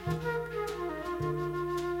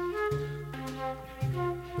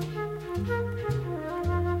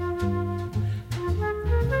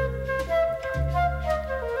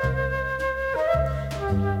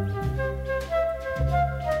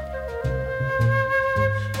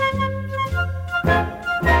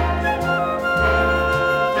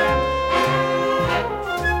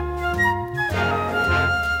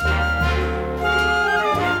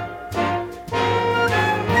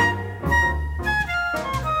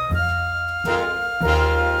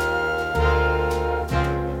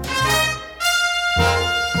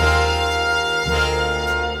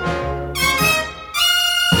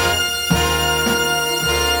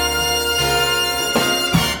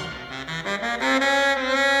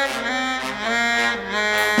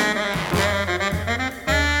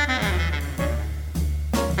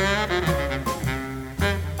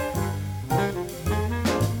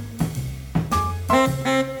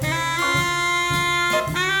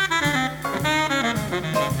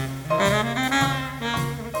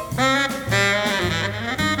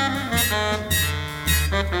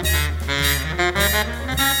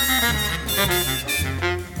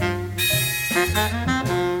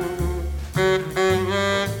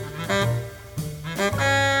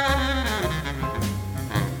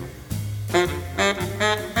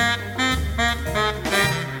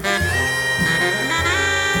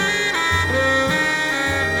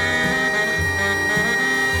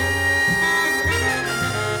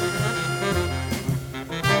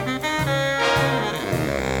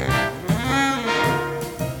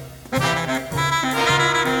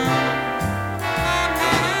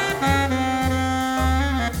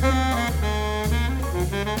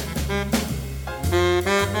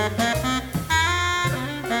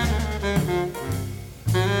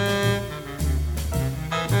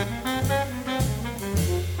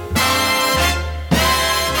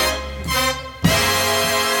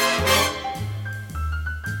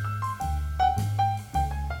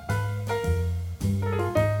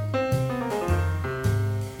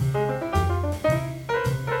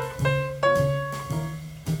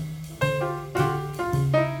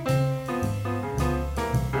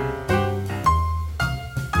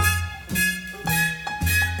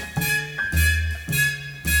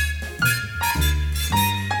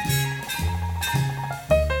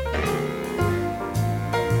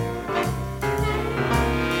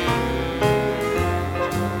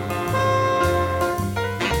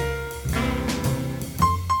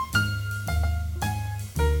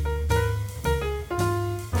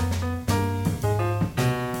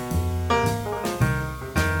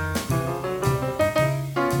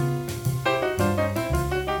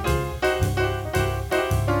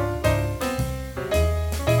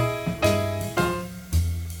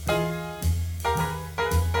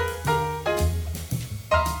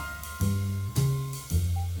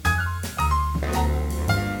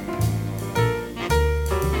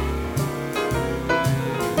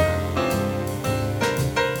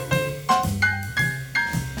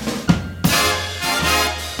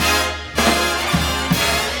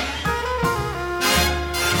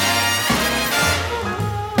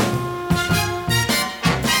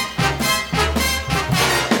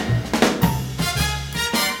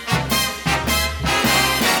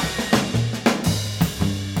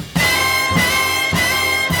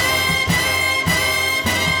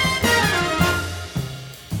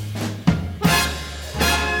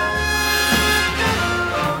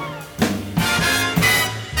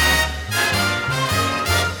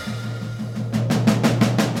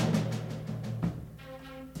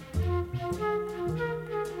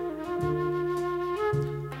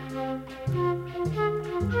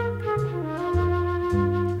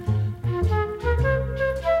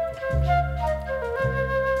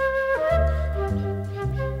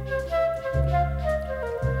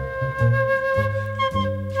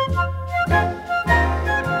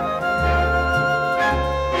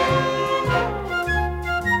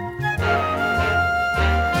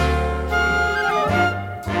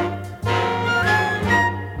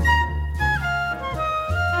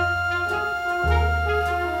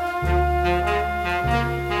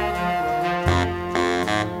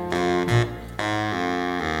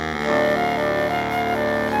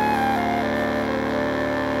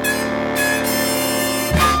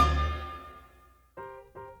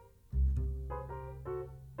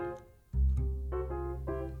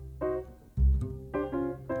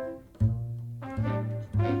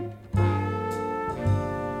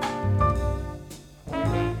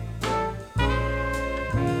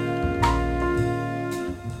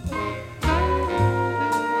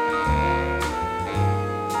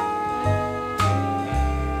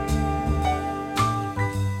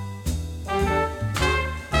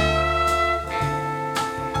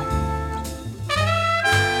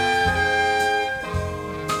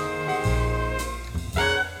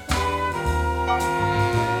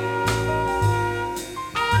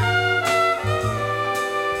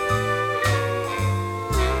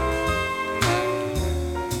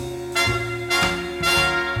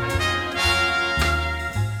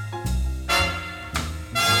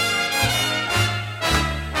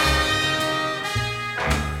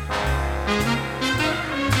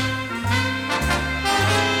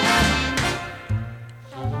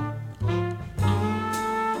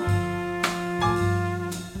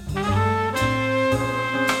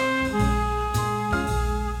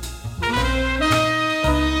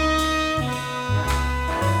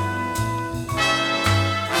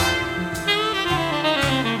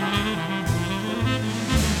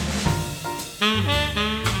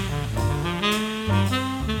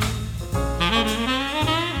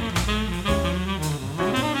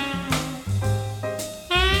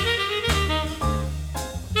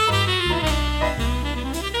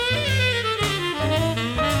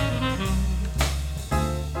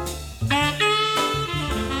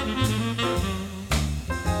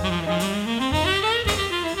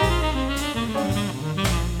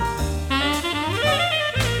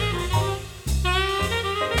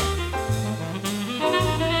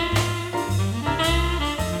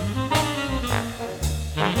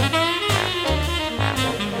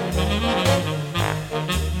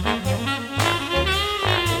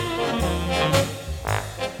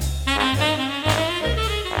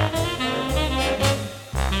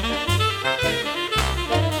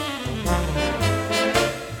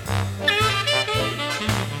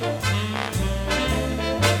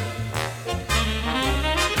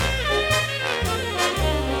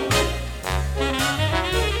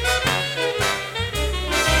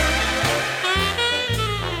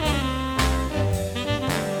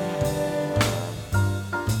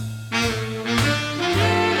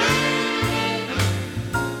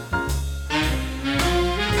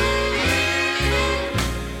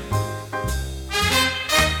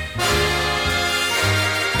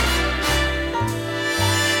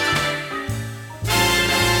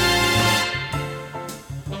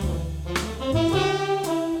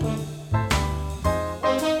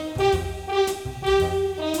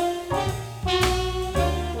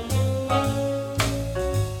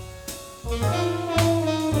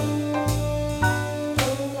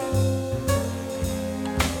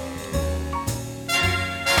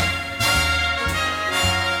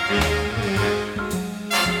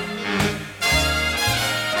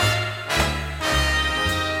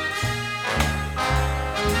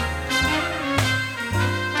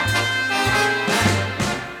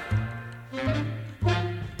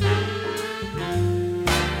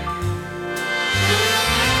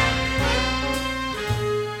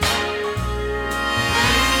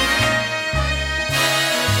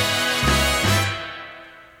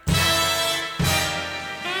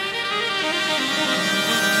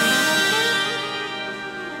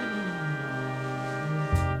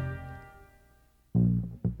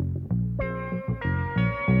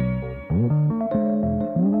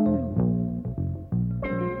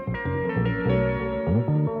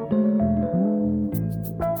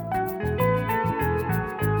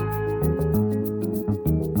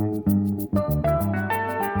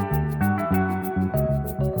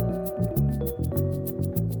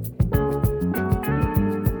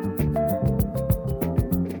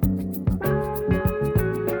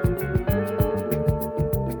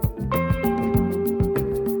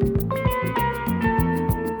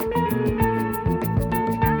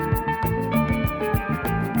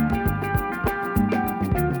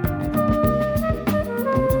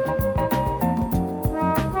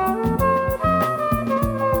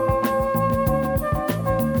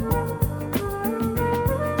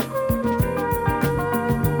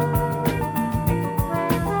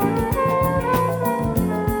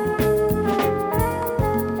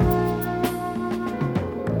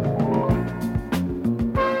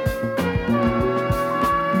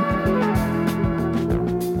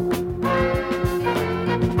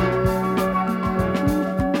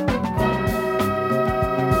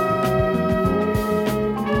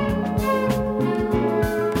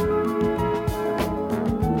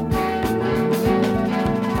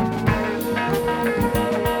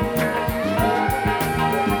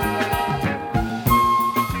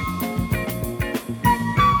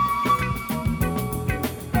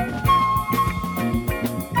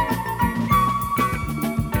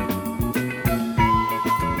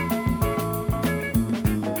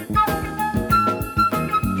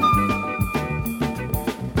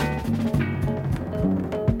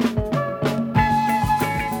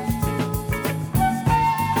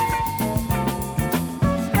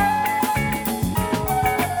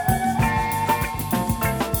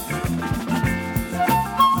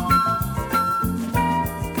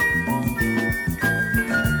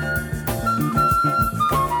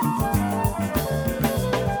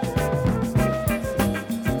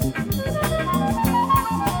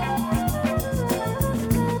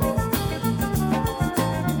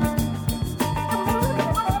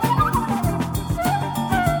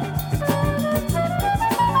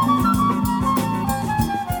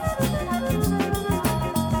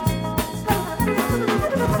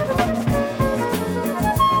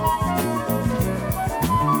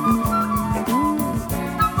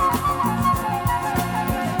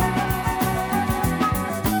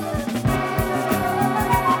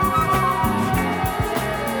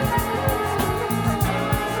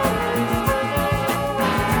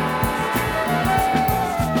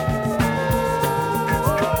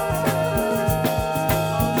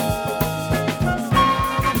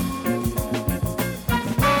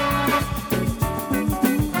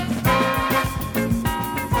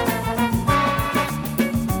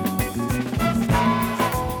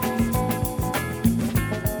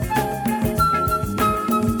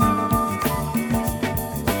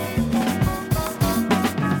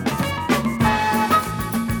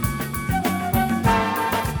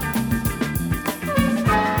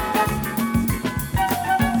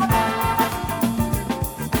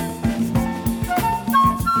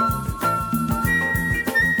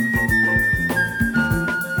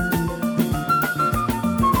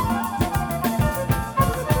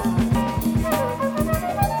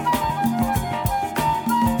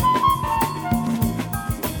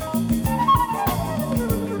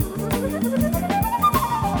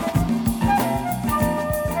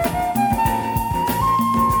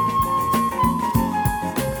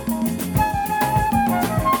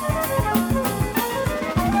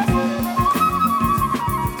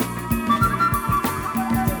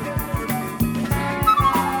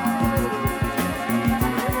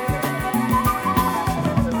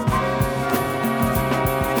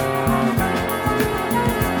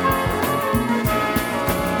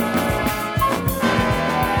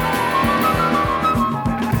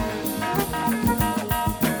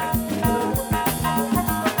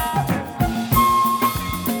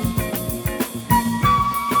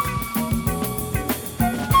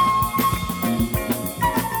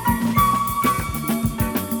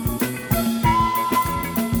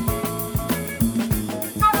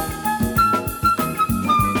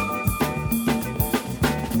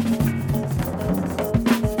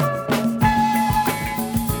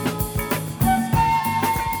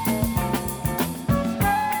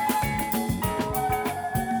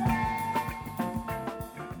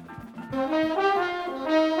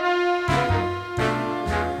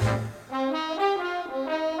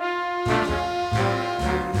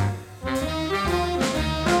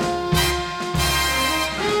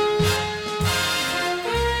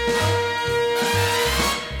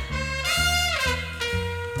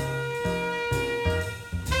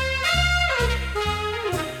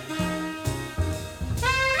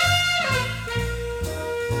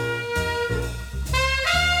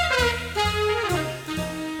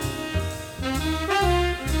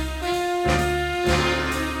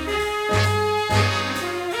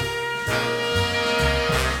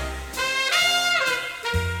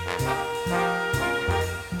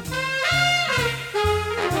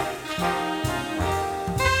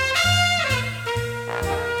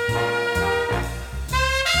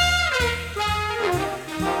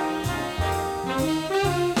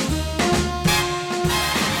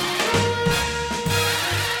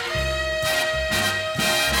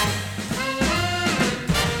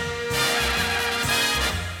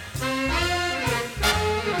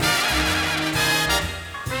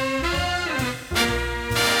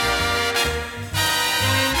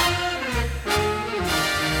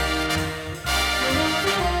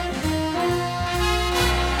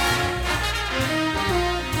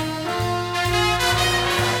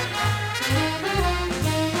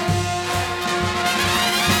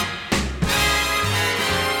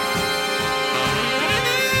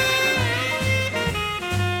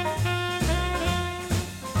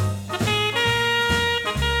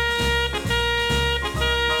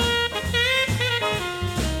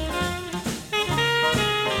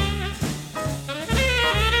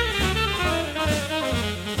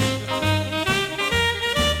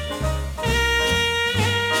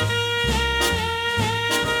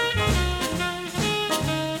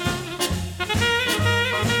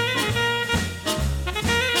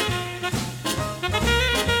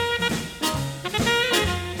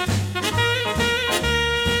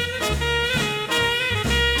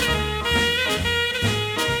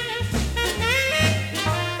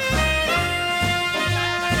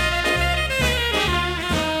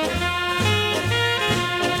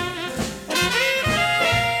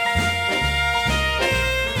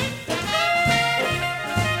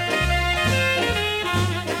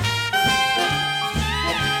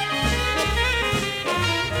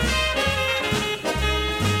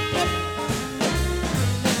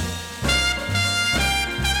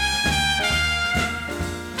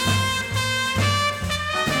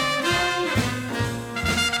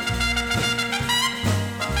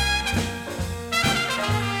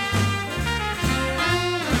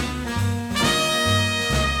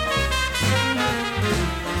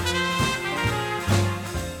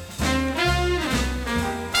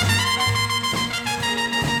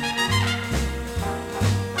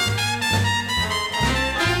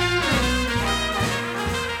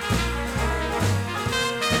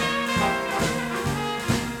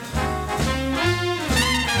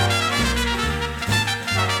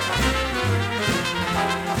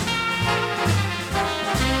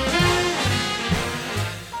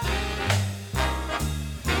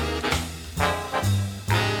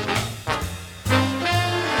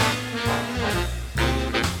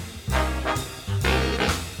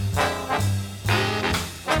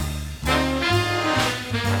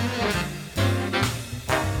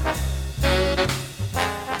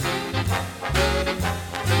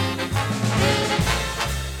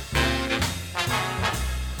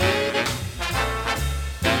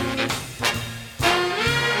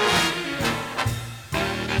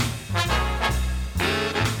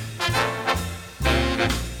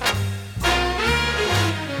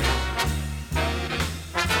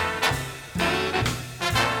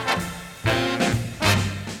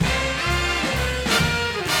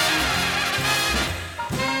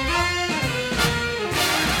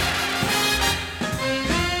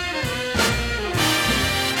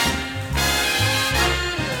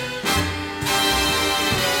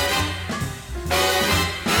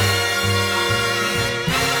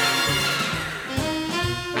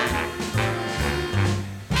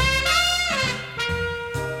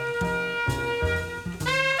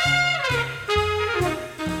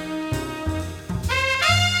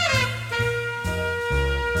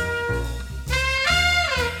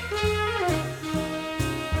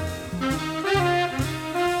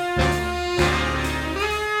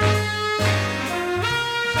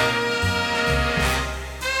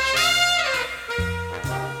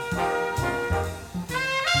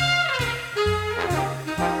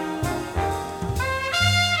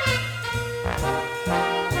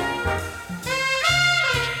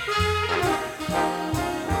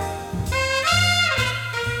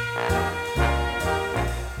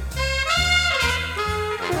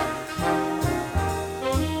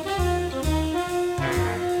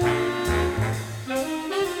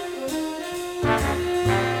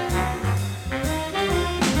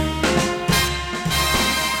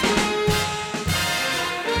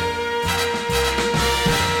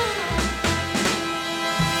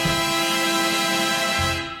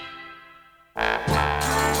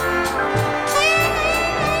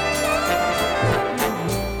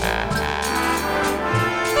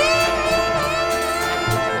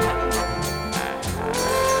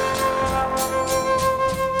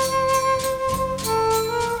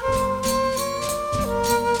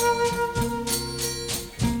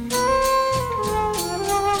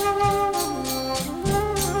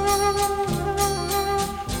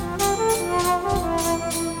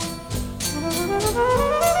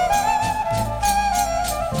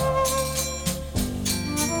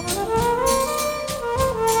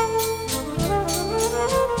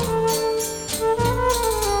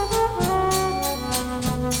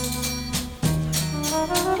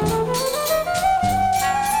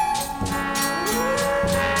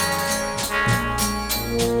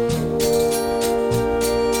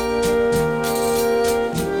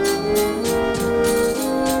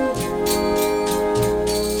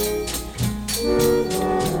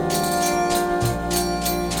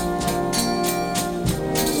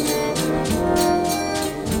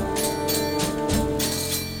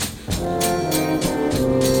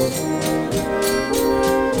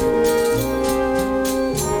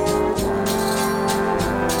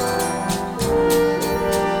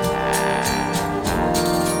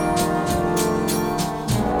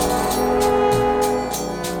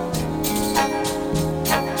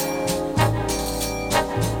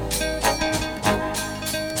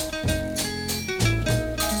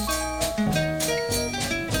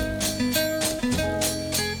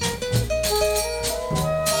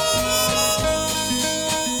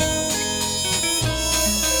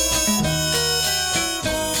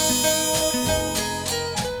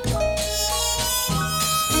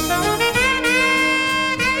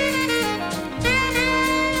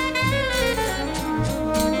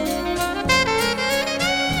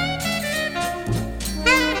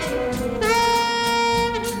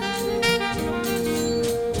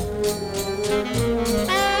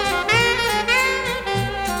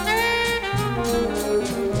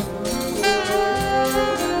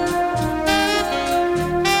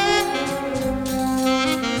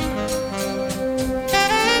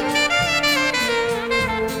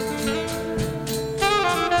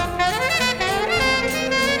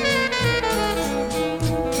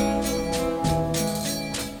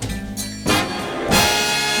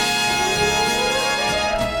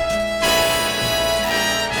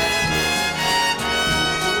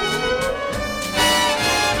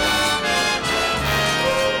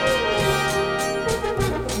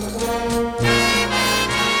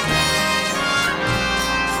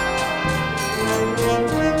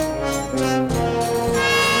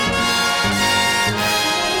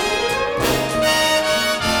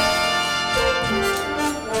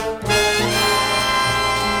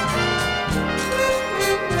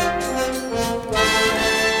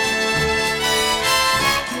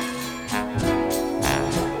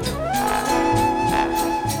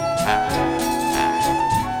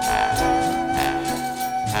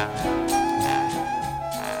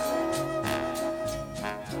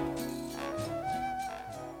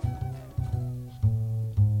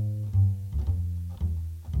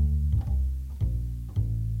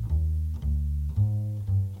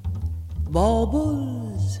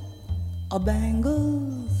 baubles or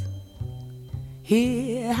bangles.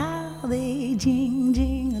 Hear how they jing,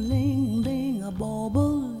 jing, a ling, ling, a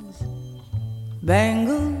baubles,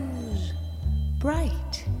 bangles,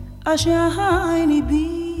 bright, a shiny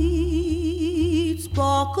bead,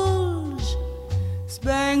 sparkles,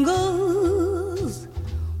 spangles.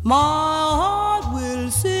 My heart will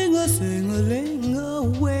sing a sing-a-ling, a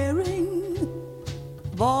wearing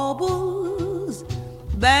baubles,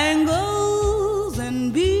 bangles,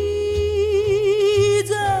 and beads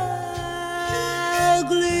of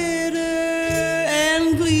glitter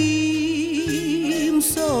and gleam.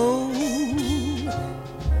 So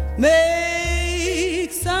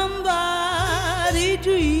make somebody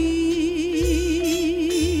dream,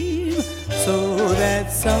 so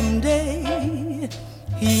that someday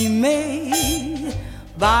he may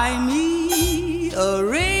buy me a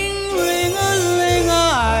ring, ring-a-ling.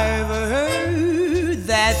 I've heard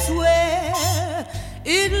that's where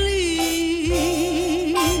it leads,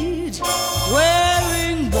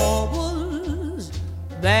 wearing baubles,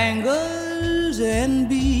 bangles, and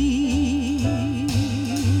beads.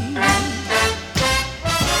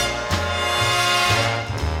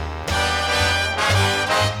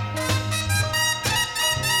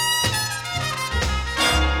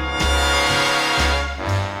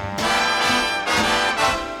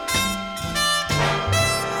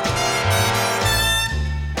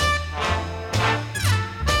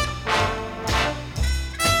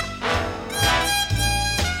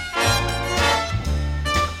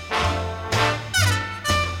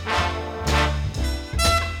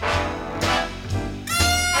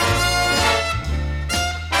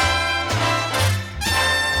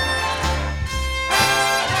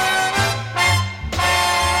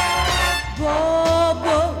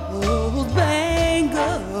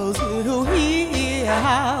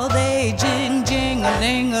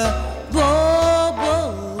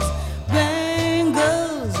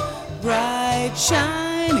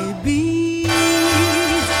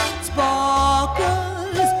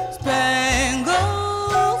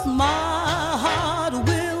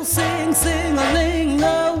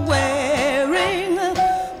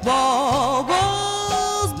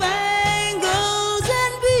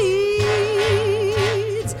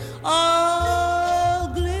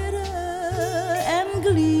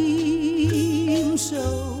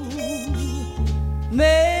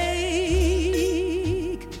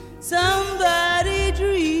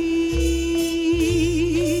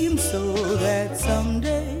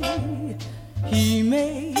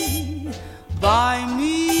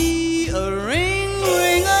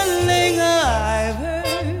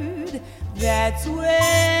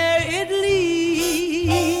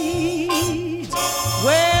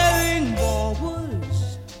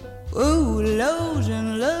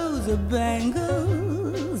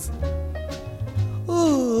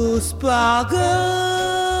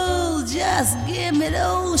 Sparkles, just give me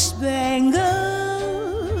those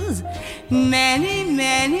spangles. Many,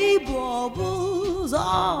 many baubles,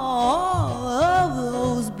 all of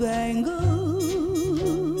those bangles.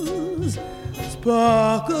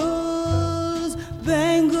 Sparkles,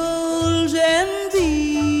 bangles, and beads.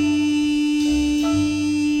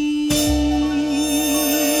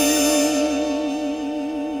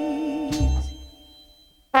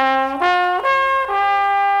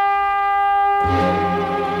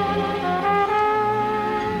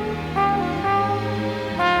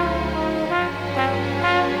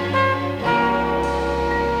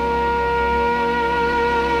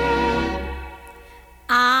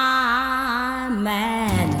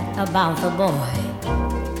 About the boy,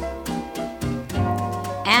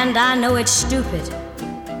 and I know it's stupid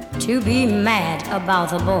to be mad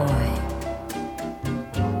about the boy.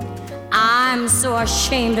 I'm so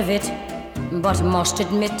ashamed of it, but must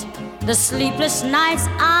admit the sleepless nights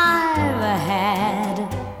I've had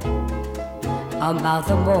about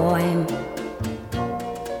the boy.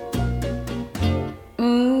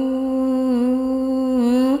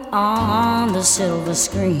 On the silver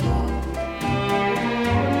screen,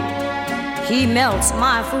 he melts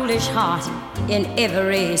my foolish heart in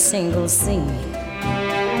every single scene.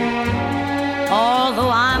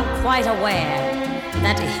 Although I'm quite aware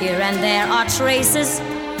that here and there are traces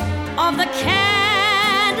of the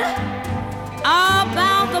cad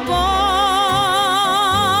about the boy.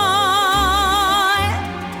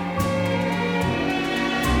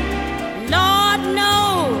 Lord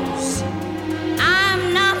knows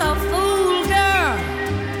I'm not a fool girl.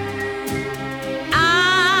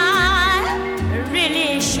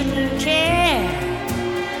 Shouldn't care.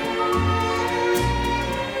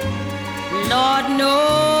 Lord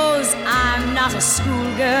knows I'm not a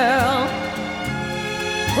schoolgirl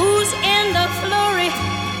who's in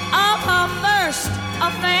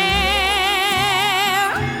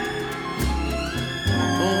affair,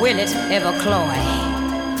 will it ever cloy?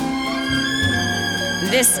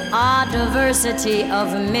 This odd diversity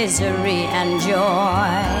of misery and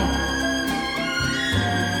joy.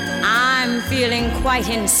 I'm feeling quite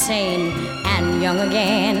insane and young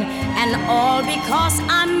again, and all because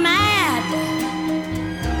I'm mad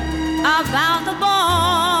about the boy.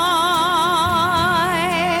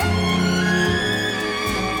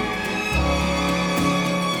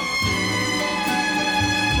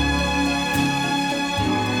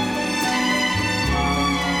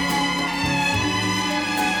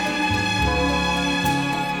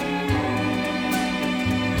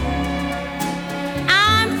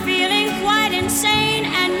 Insane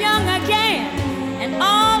and young again, and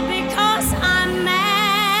all because I'm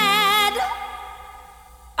mad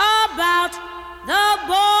about the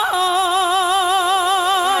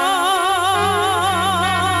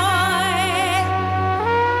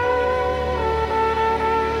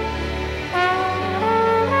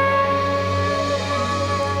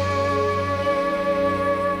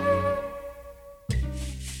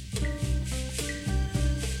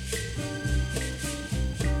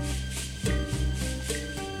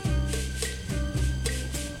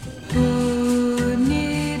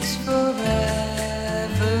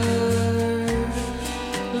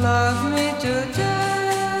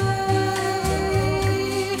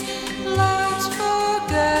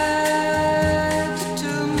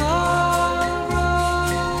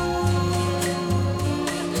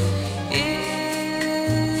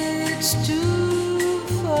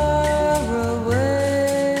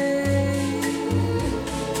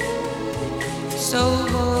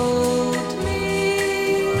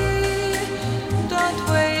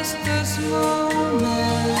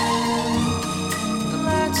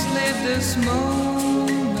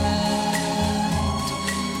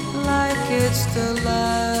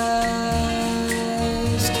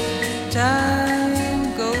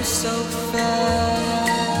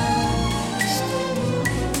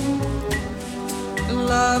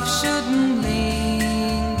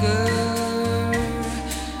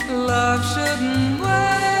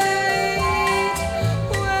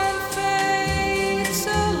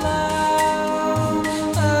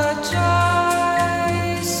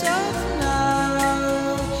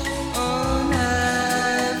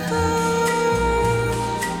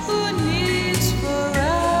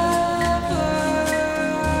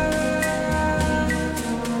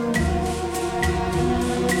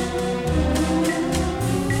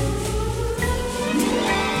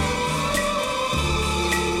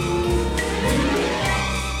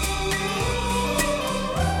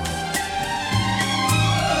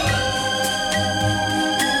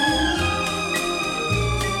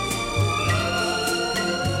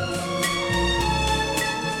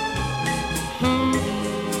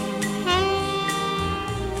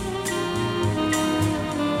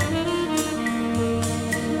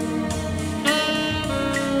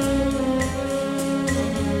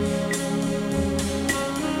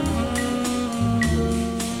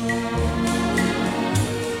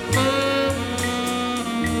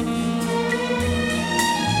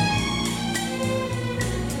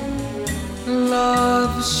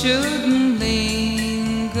shouldn't linger,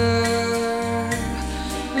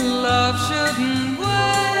 love shouldn't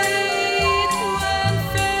wait when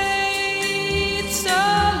fates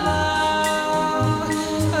allow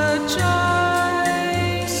a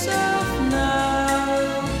choice of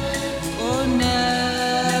now or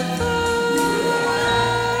never.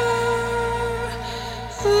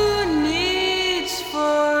 Who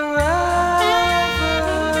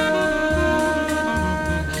needs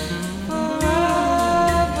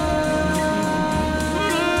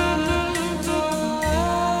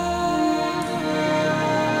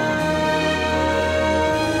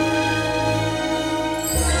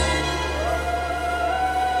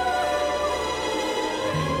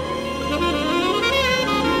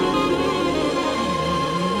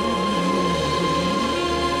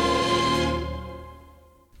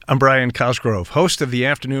I'm Brian Cosgrove, host of the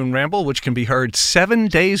Afternoon Ramble, which can be heard 7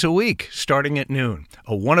 days a week, starting at noon.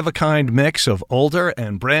 A one-of-a-kind mix of older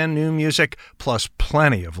and brand new music, plus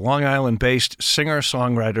plenty of Long Island-based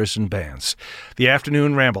singer-songwriters and bands. The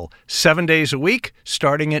Afternoon Ramble, 7 days a week,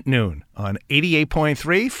 starting at noon, on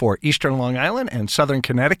 88.3 for Eastern Long Island and Southern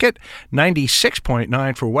Connecticut,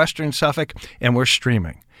 96.9 for Western Suffolk, and we're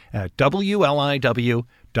streaming at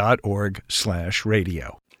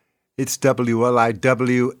WLIW.org/radio. It's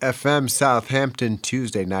WLIW-FM Southampton,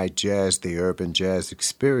 Tuesday Night Jazz, the Urban Jazz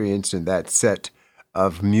Experience, and that set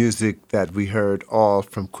of music that we heard all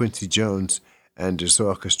from Quincy Jones and his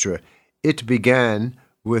orchestra. It began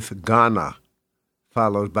with Ghana,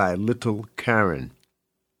 followed by Little Karen,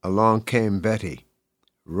 Along Came Betty,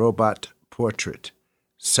 Robot Portrait,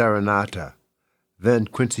 Serenata, then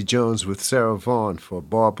Quincy Jones with Sarah Vaughan for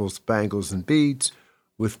Baubles, Bangles, and Beads,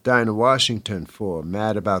 with Dinah Washington for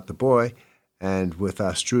Mad About the Boy, and with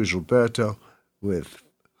Astruz Gilberto with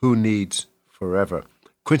Who Needs Forever.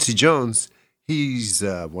 Quincy Jones, he's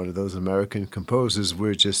one of those American composers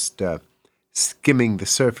we're just skimming the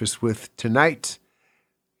surface with tonight.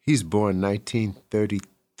 He's born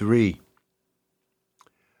 1933.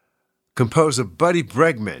 Composer Buddy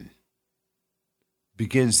Bregman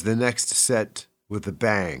begins the next set with a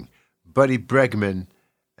bang. Buddy Bregman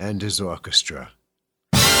and his orchestra.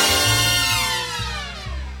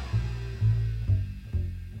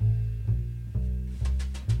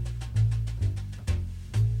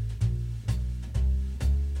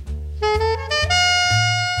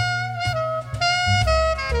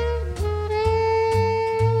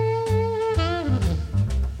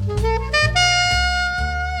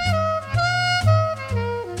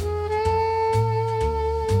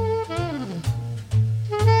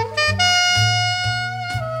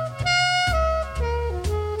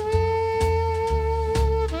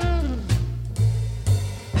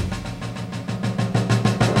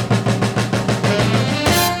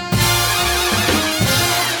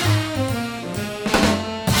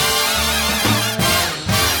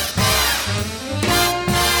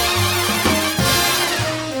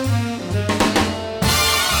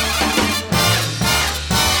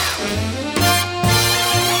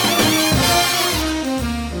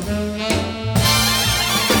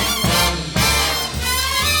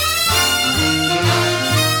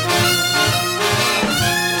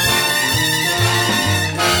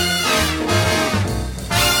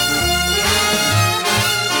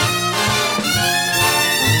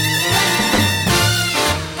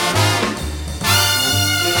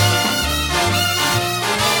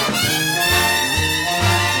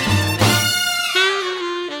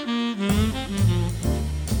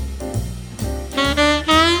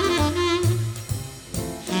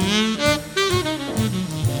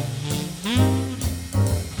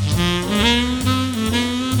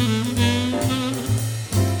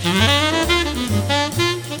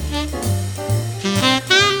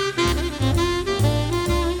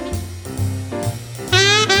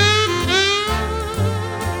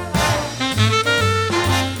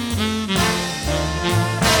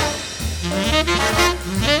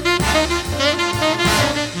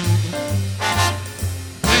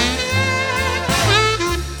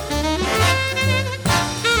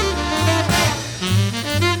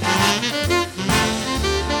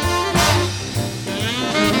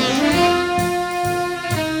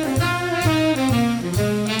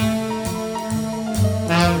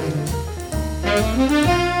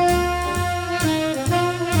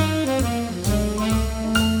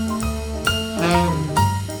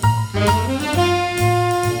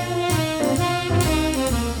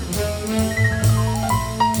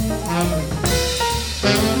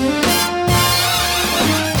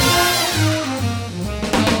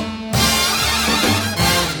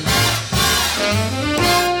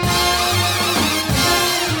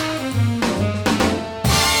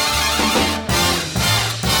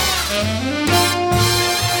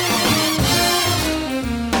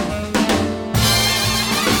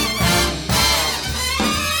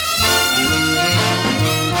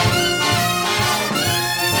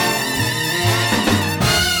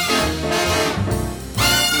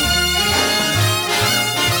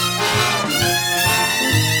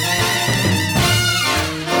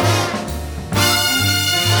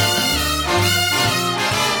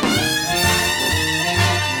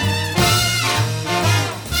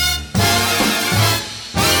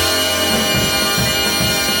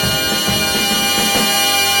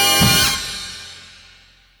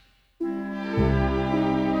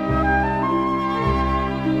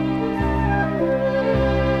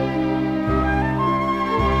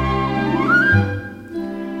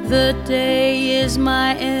 The day is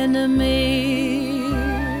my enemy,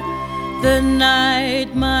 the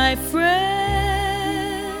night my friend,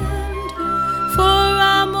 for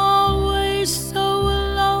I'm always so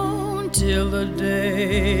alone till the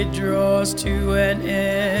day draws to an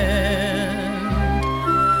end.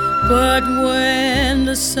 But when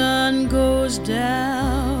the sun goes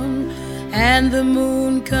down and the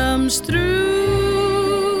moon comes through,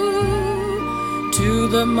 to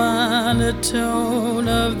the monotone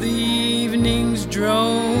of the evening's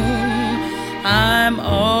drone, I'm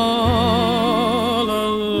all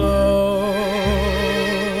alone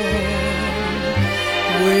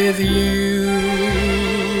with you.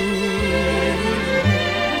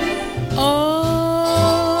 All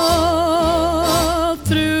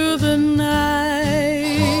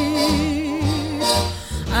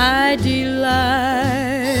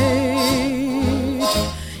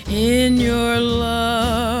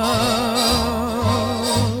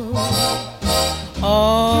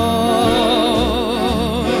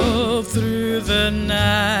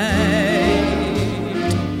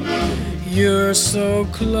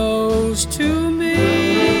close to me.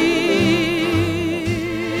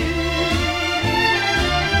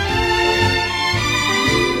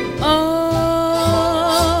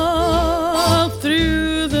 All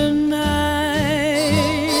through the night,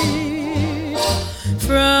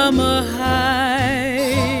 from a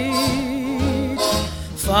height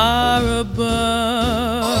far above,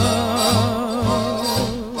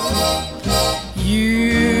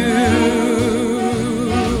 you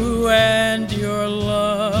and your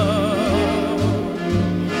love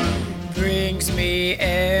brings me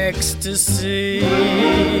ecstasy.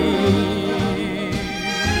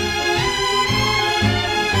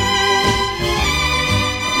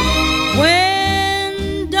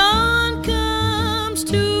 When dawn comes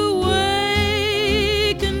to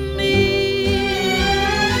waken me,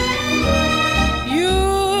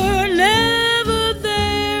 you're never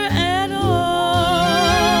there at all.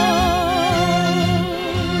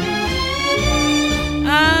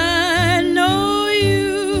 I know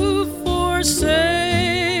you've forsaken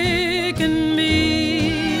me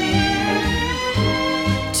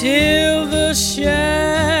till the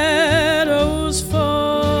shadows fall.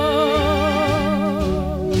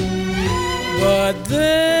 But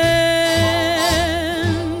then,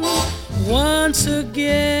 once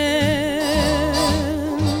again,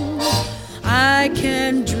 I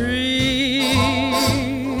can dream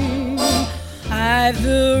I've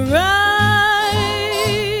the right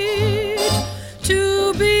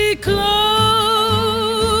to be close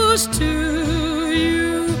to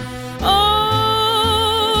you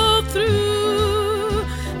all through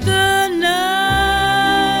the night.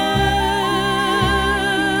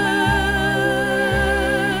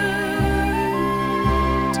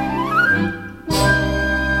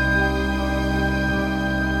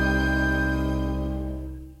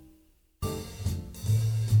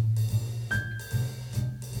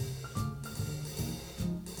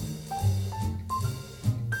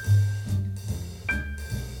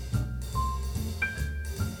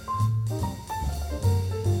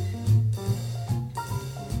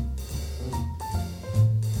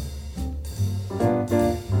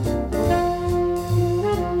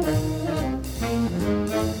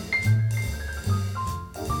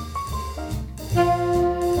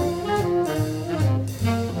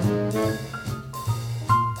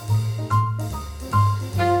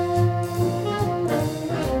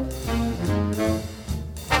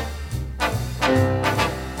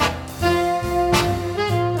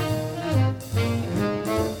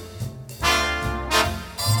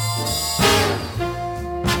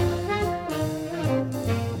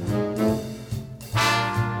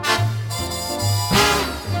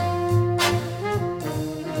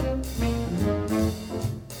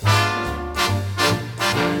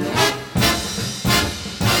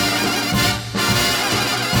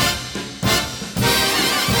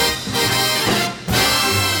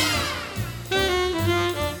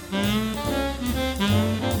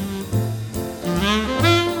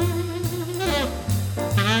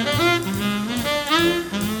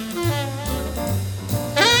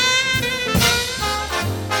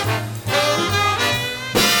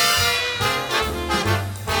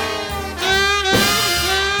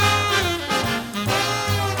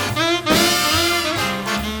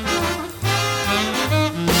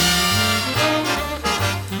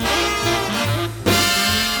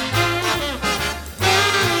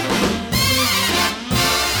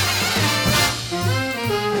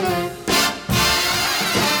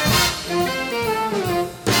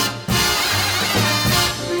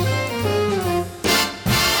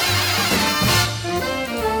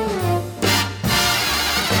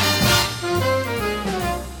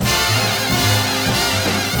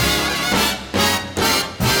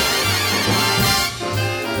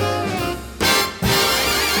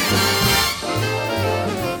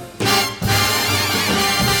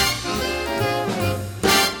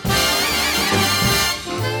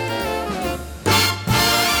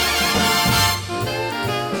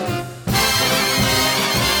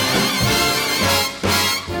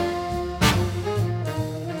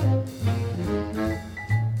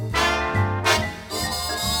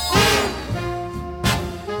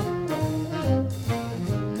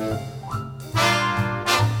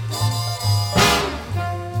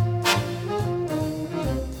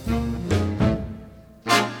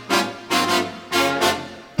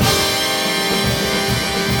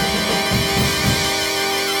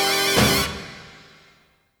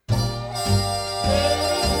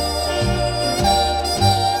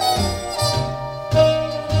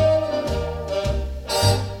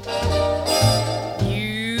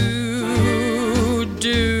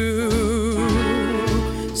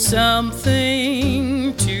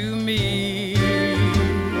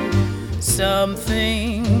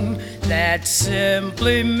 something that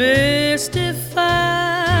simply mystifies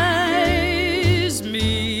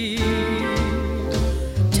me.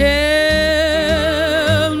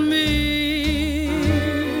 Tell me,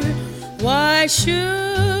 why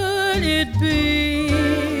should it be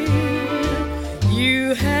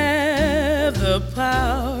you have the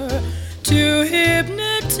power to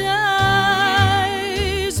hypnotize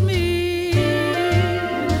me?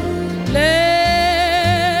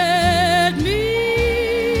 Let me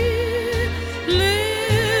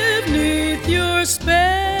live neath your spell.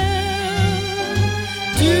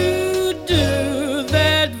 Do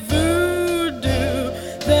that voodoo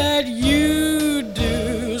that you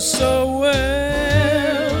do so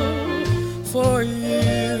well. For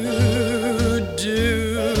you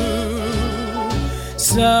do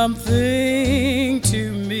something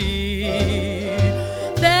to me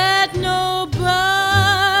that nobody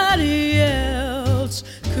else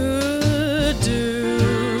could do.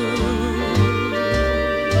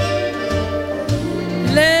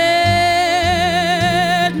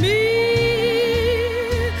 Let me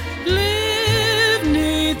live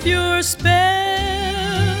neath your spell.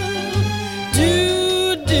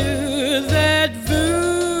 Do that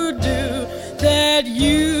voodoo that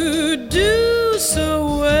you do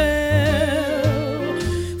so well.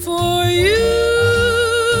 For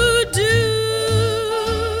you do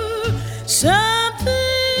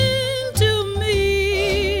something to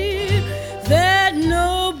me that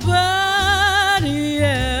nobody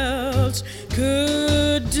else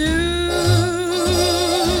could do.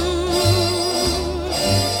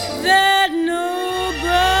 That nobody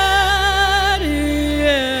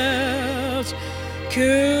else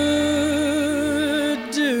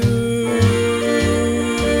could do.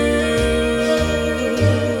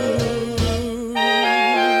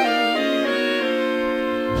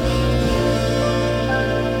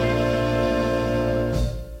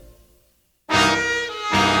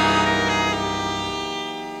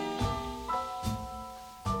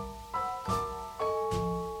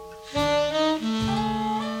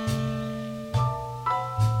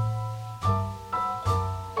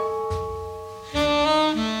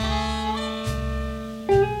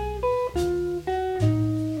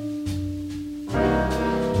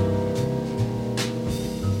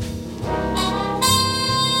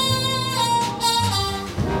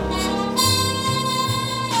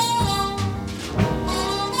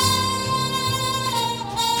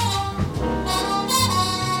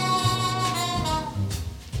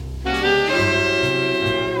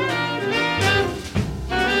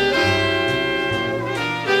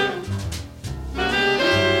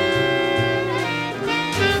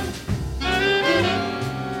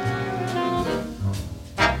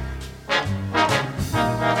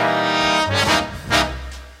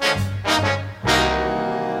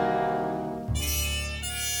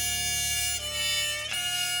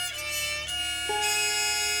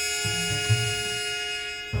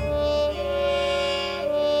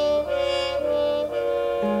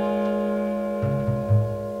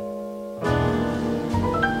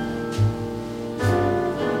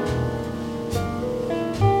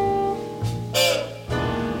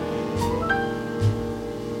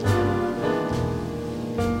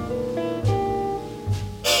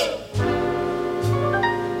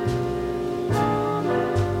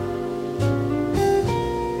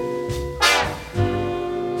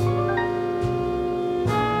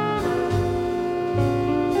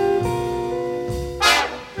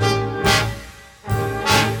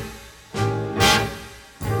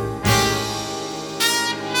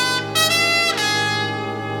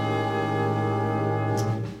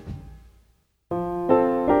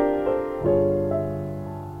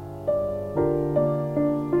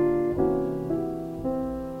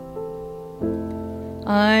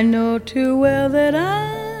 I know too well that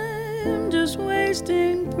I'm just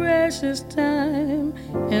wasting precious time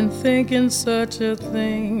in thinking such a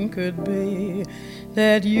thing could be,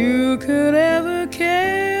 that you could ever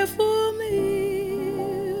care for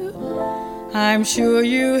me. I'm sure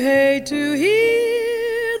you hate to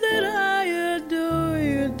hear that I adore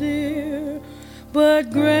you, dear,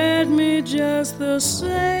 but grant me just the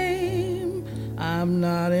same, I'm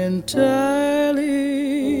not entirely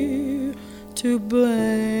to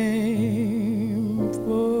blame,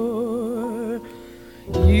 for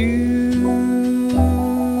you'd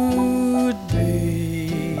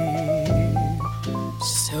be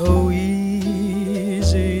so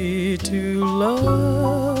easy to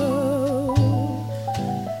love,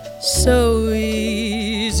 so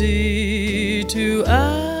easy to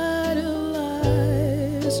idolize,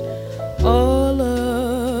 all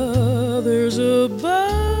others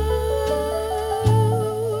above.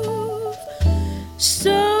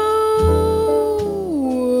 so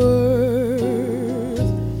worth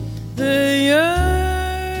the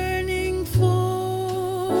yearning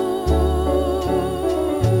for,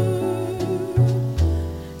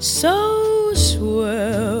 so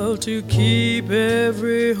swell to keep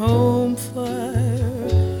every home fire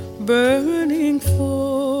burning for.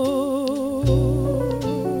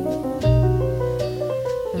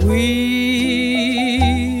 We'd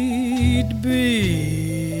be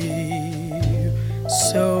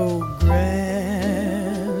so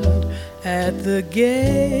grand at the game,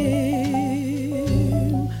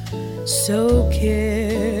 so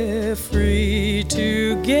carefree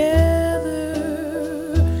together,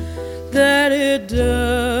 that it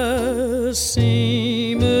does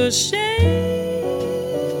seem a shame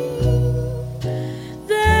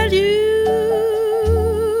that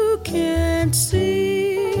you can't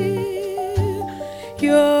see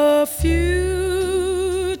your future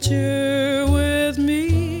with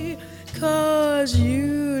me, 'cause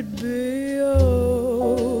you'd be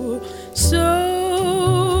oh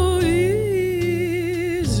so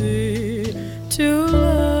easy to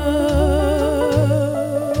love.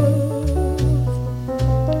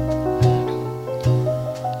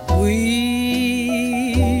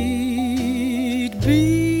 We'd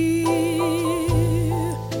be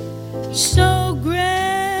so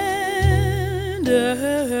grand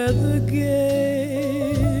at the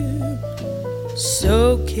game,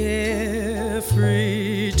 so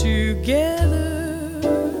carefree together,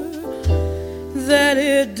 that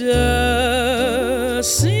it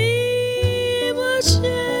does seem a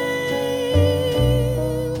shame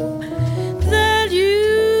that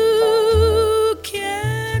you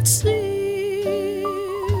can't see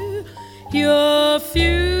your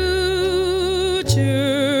future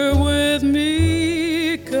with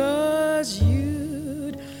me, 'cause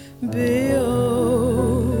you'd be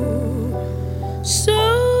oh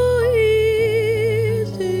so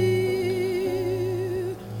easy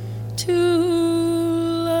to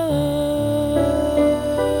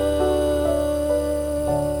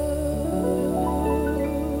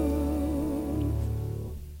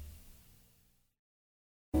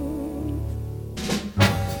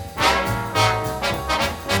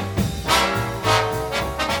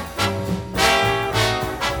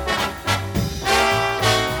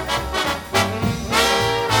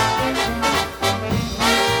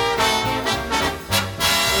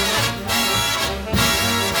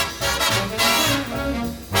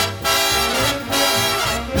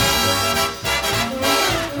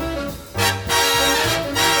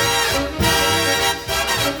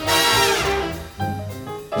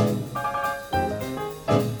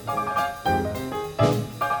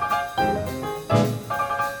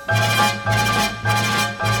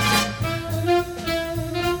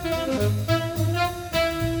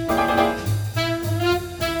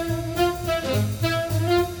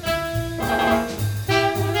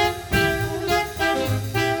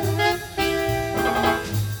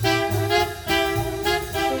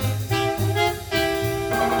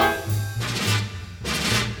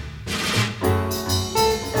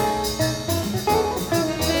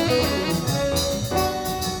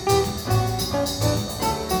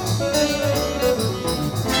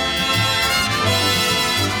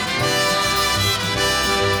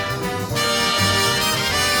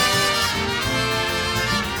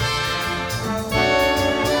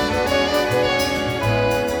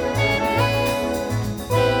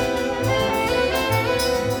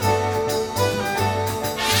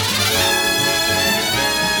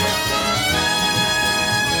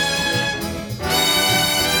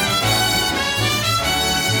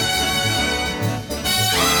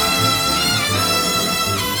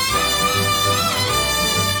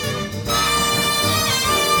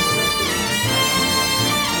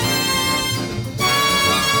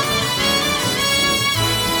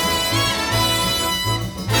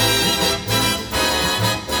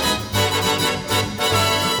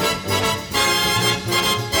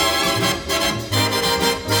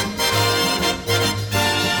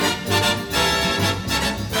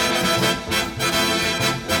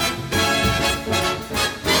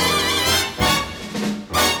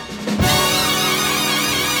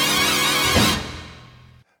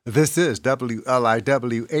This is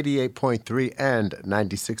WLIW 88.3 and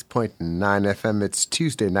 96.9 FM. It's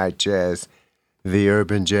Tuesday Night Jazz, the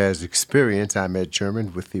Urban Jazz Experience. I'm Ed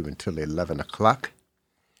German with you until 11 o'clock.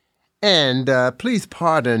 And please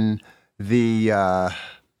pardon the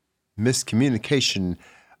miscommunication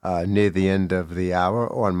near the end of the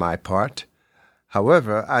hour on my part.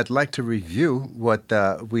 However, I'd like to review what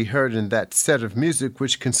we heard in that set of music,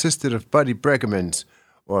 which consisted of Buddy Bregman's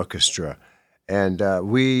orchestra. And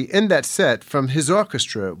in that set, from his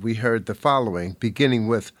orchestra, we heard the following, beginning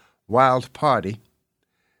with Wild Party,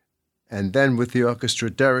 and then with the orchestra,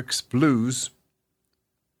 Derek's Blues,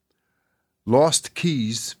 Lost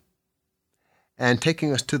Keys, and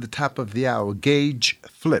taking us to the top of the hour, Gage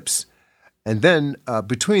Flips. And then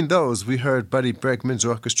between those, we heard Buddy Bregman's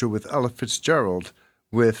orchestra with Ella Fitzgerald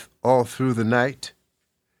with All Through the Night,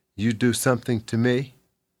 You Do Something to Me,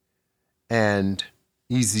 and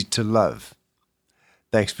Easy to Love.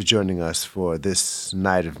 Thanks for joining us for this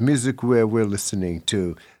night of music where we're listening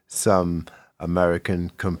to some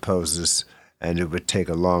American composers, and it would take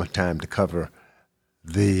a long time to cover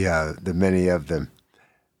the many of them.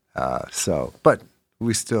 But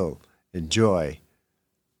we still enjoy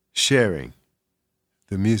sharing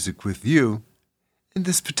the music with you in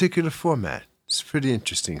this particular format. It's pretty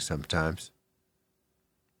interesting sometimes.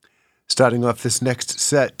 Starting off this next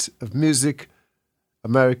set of music,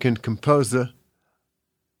 American composer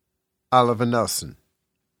Oliver Nelson.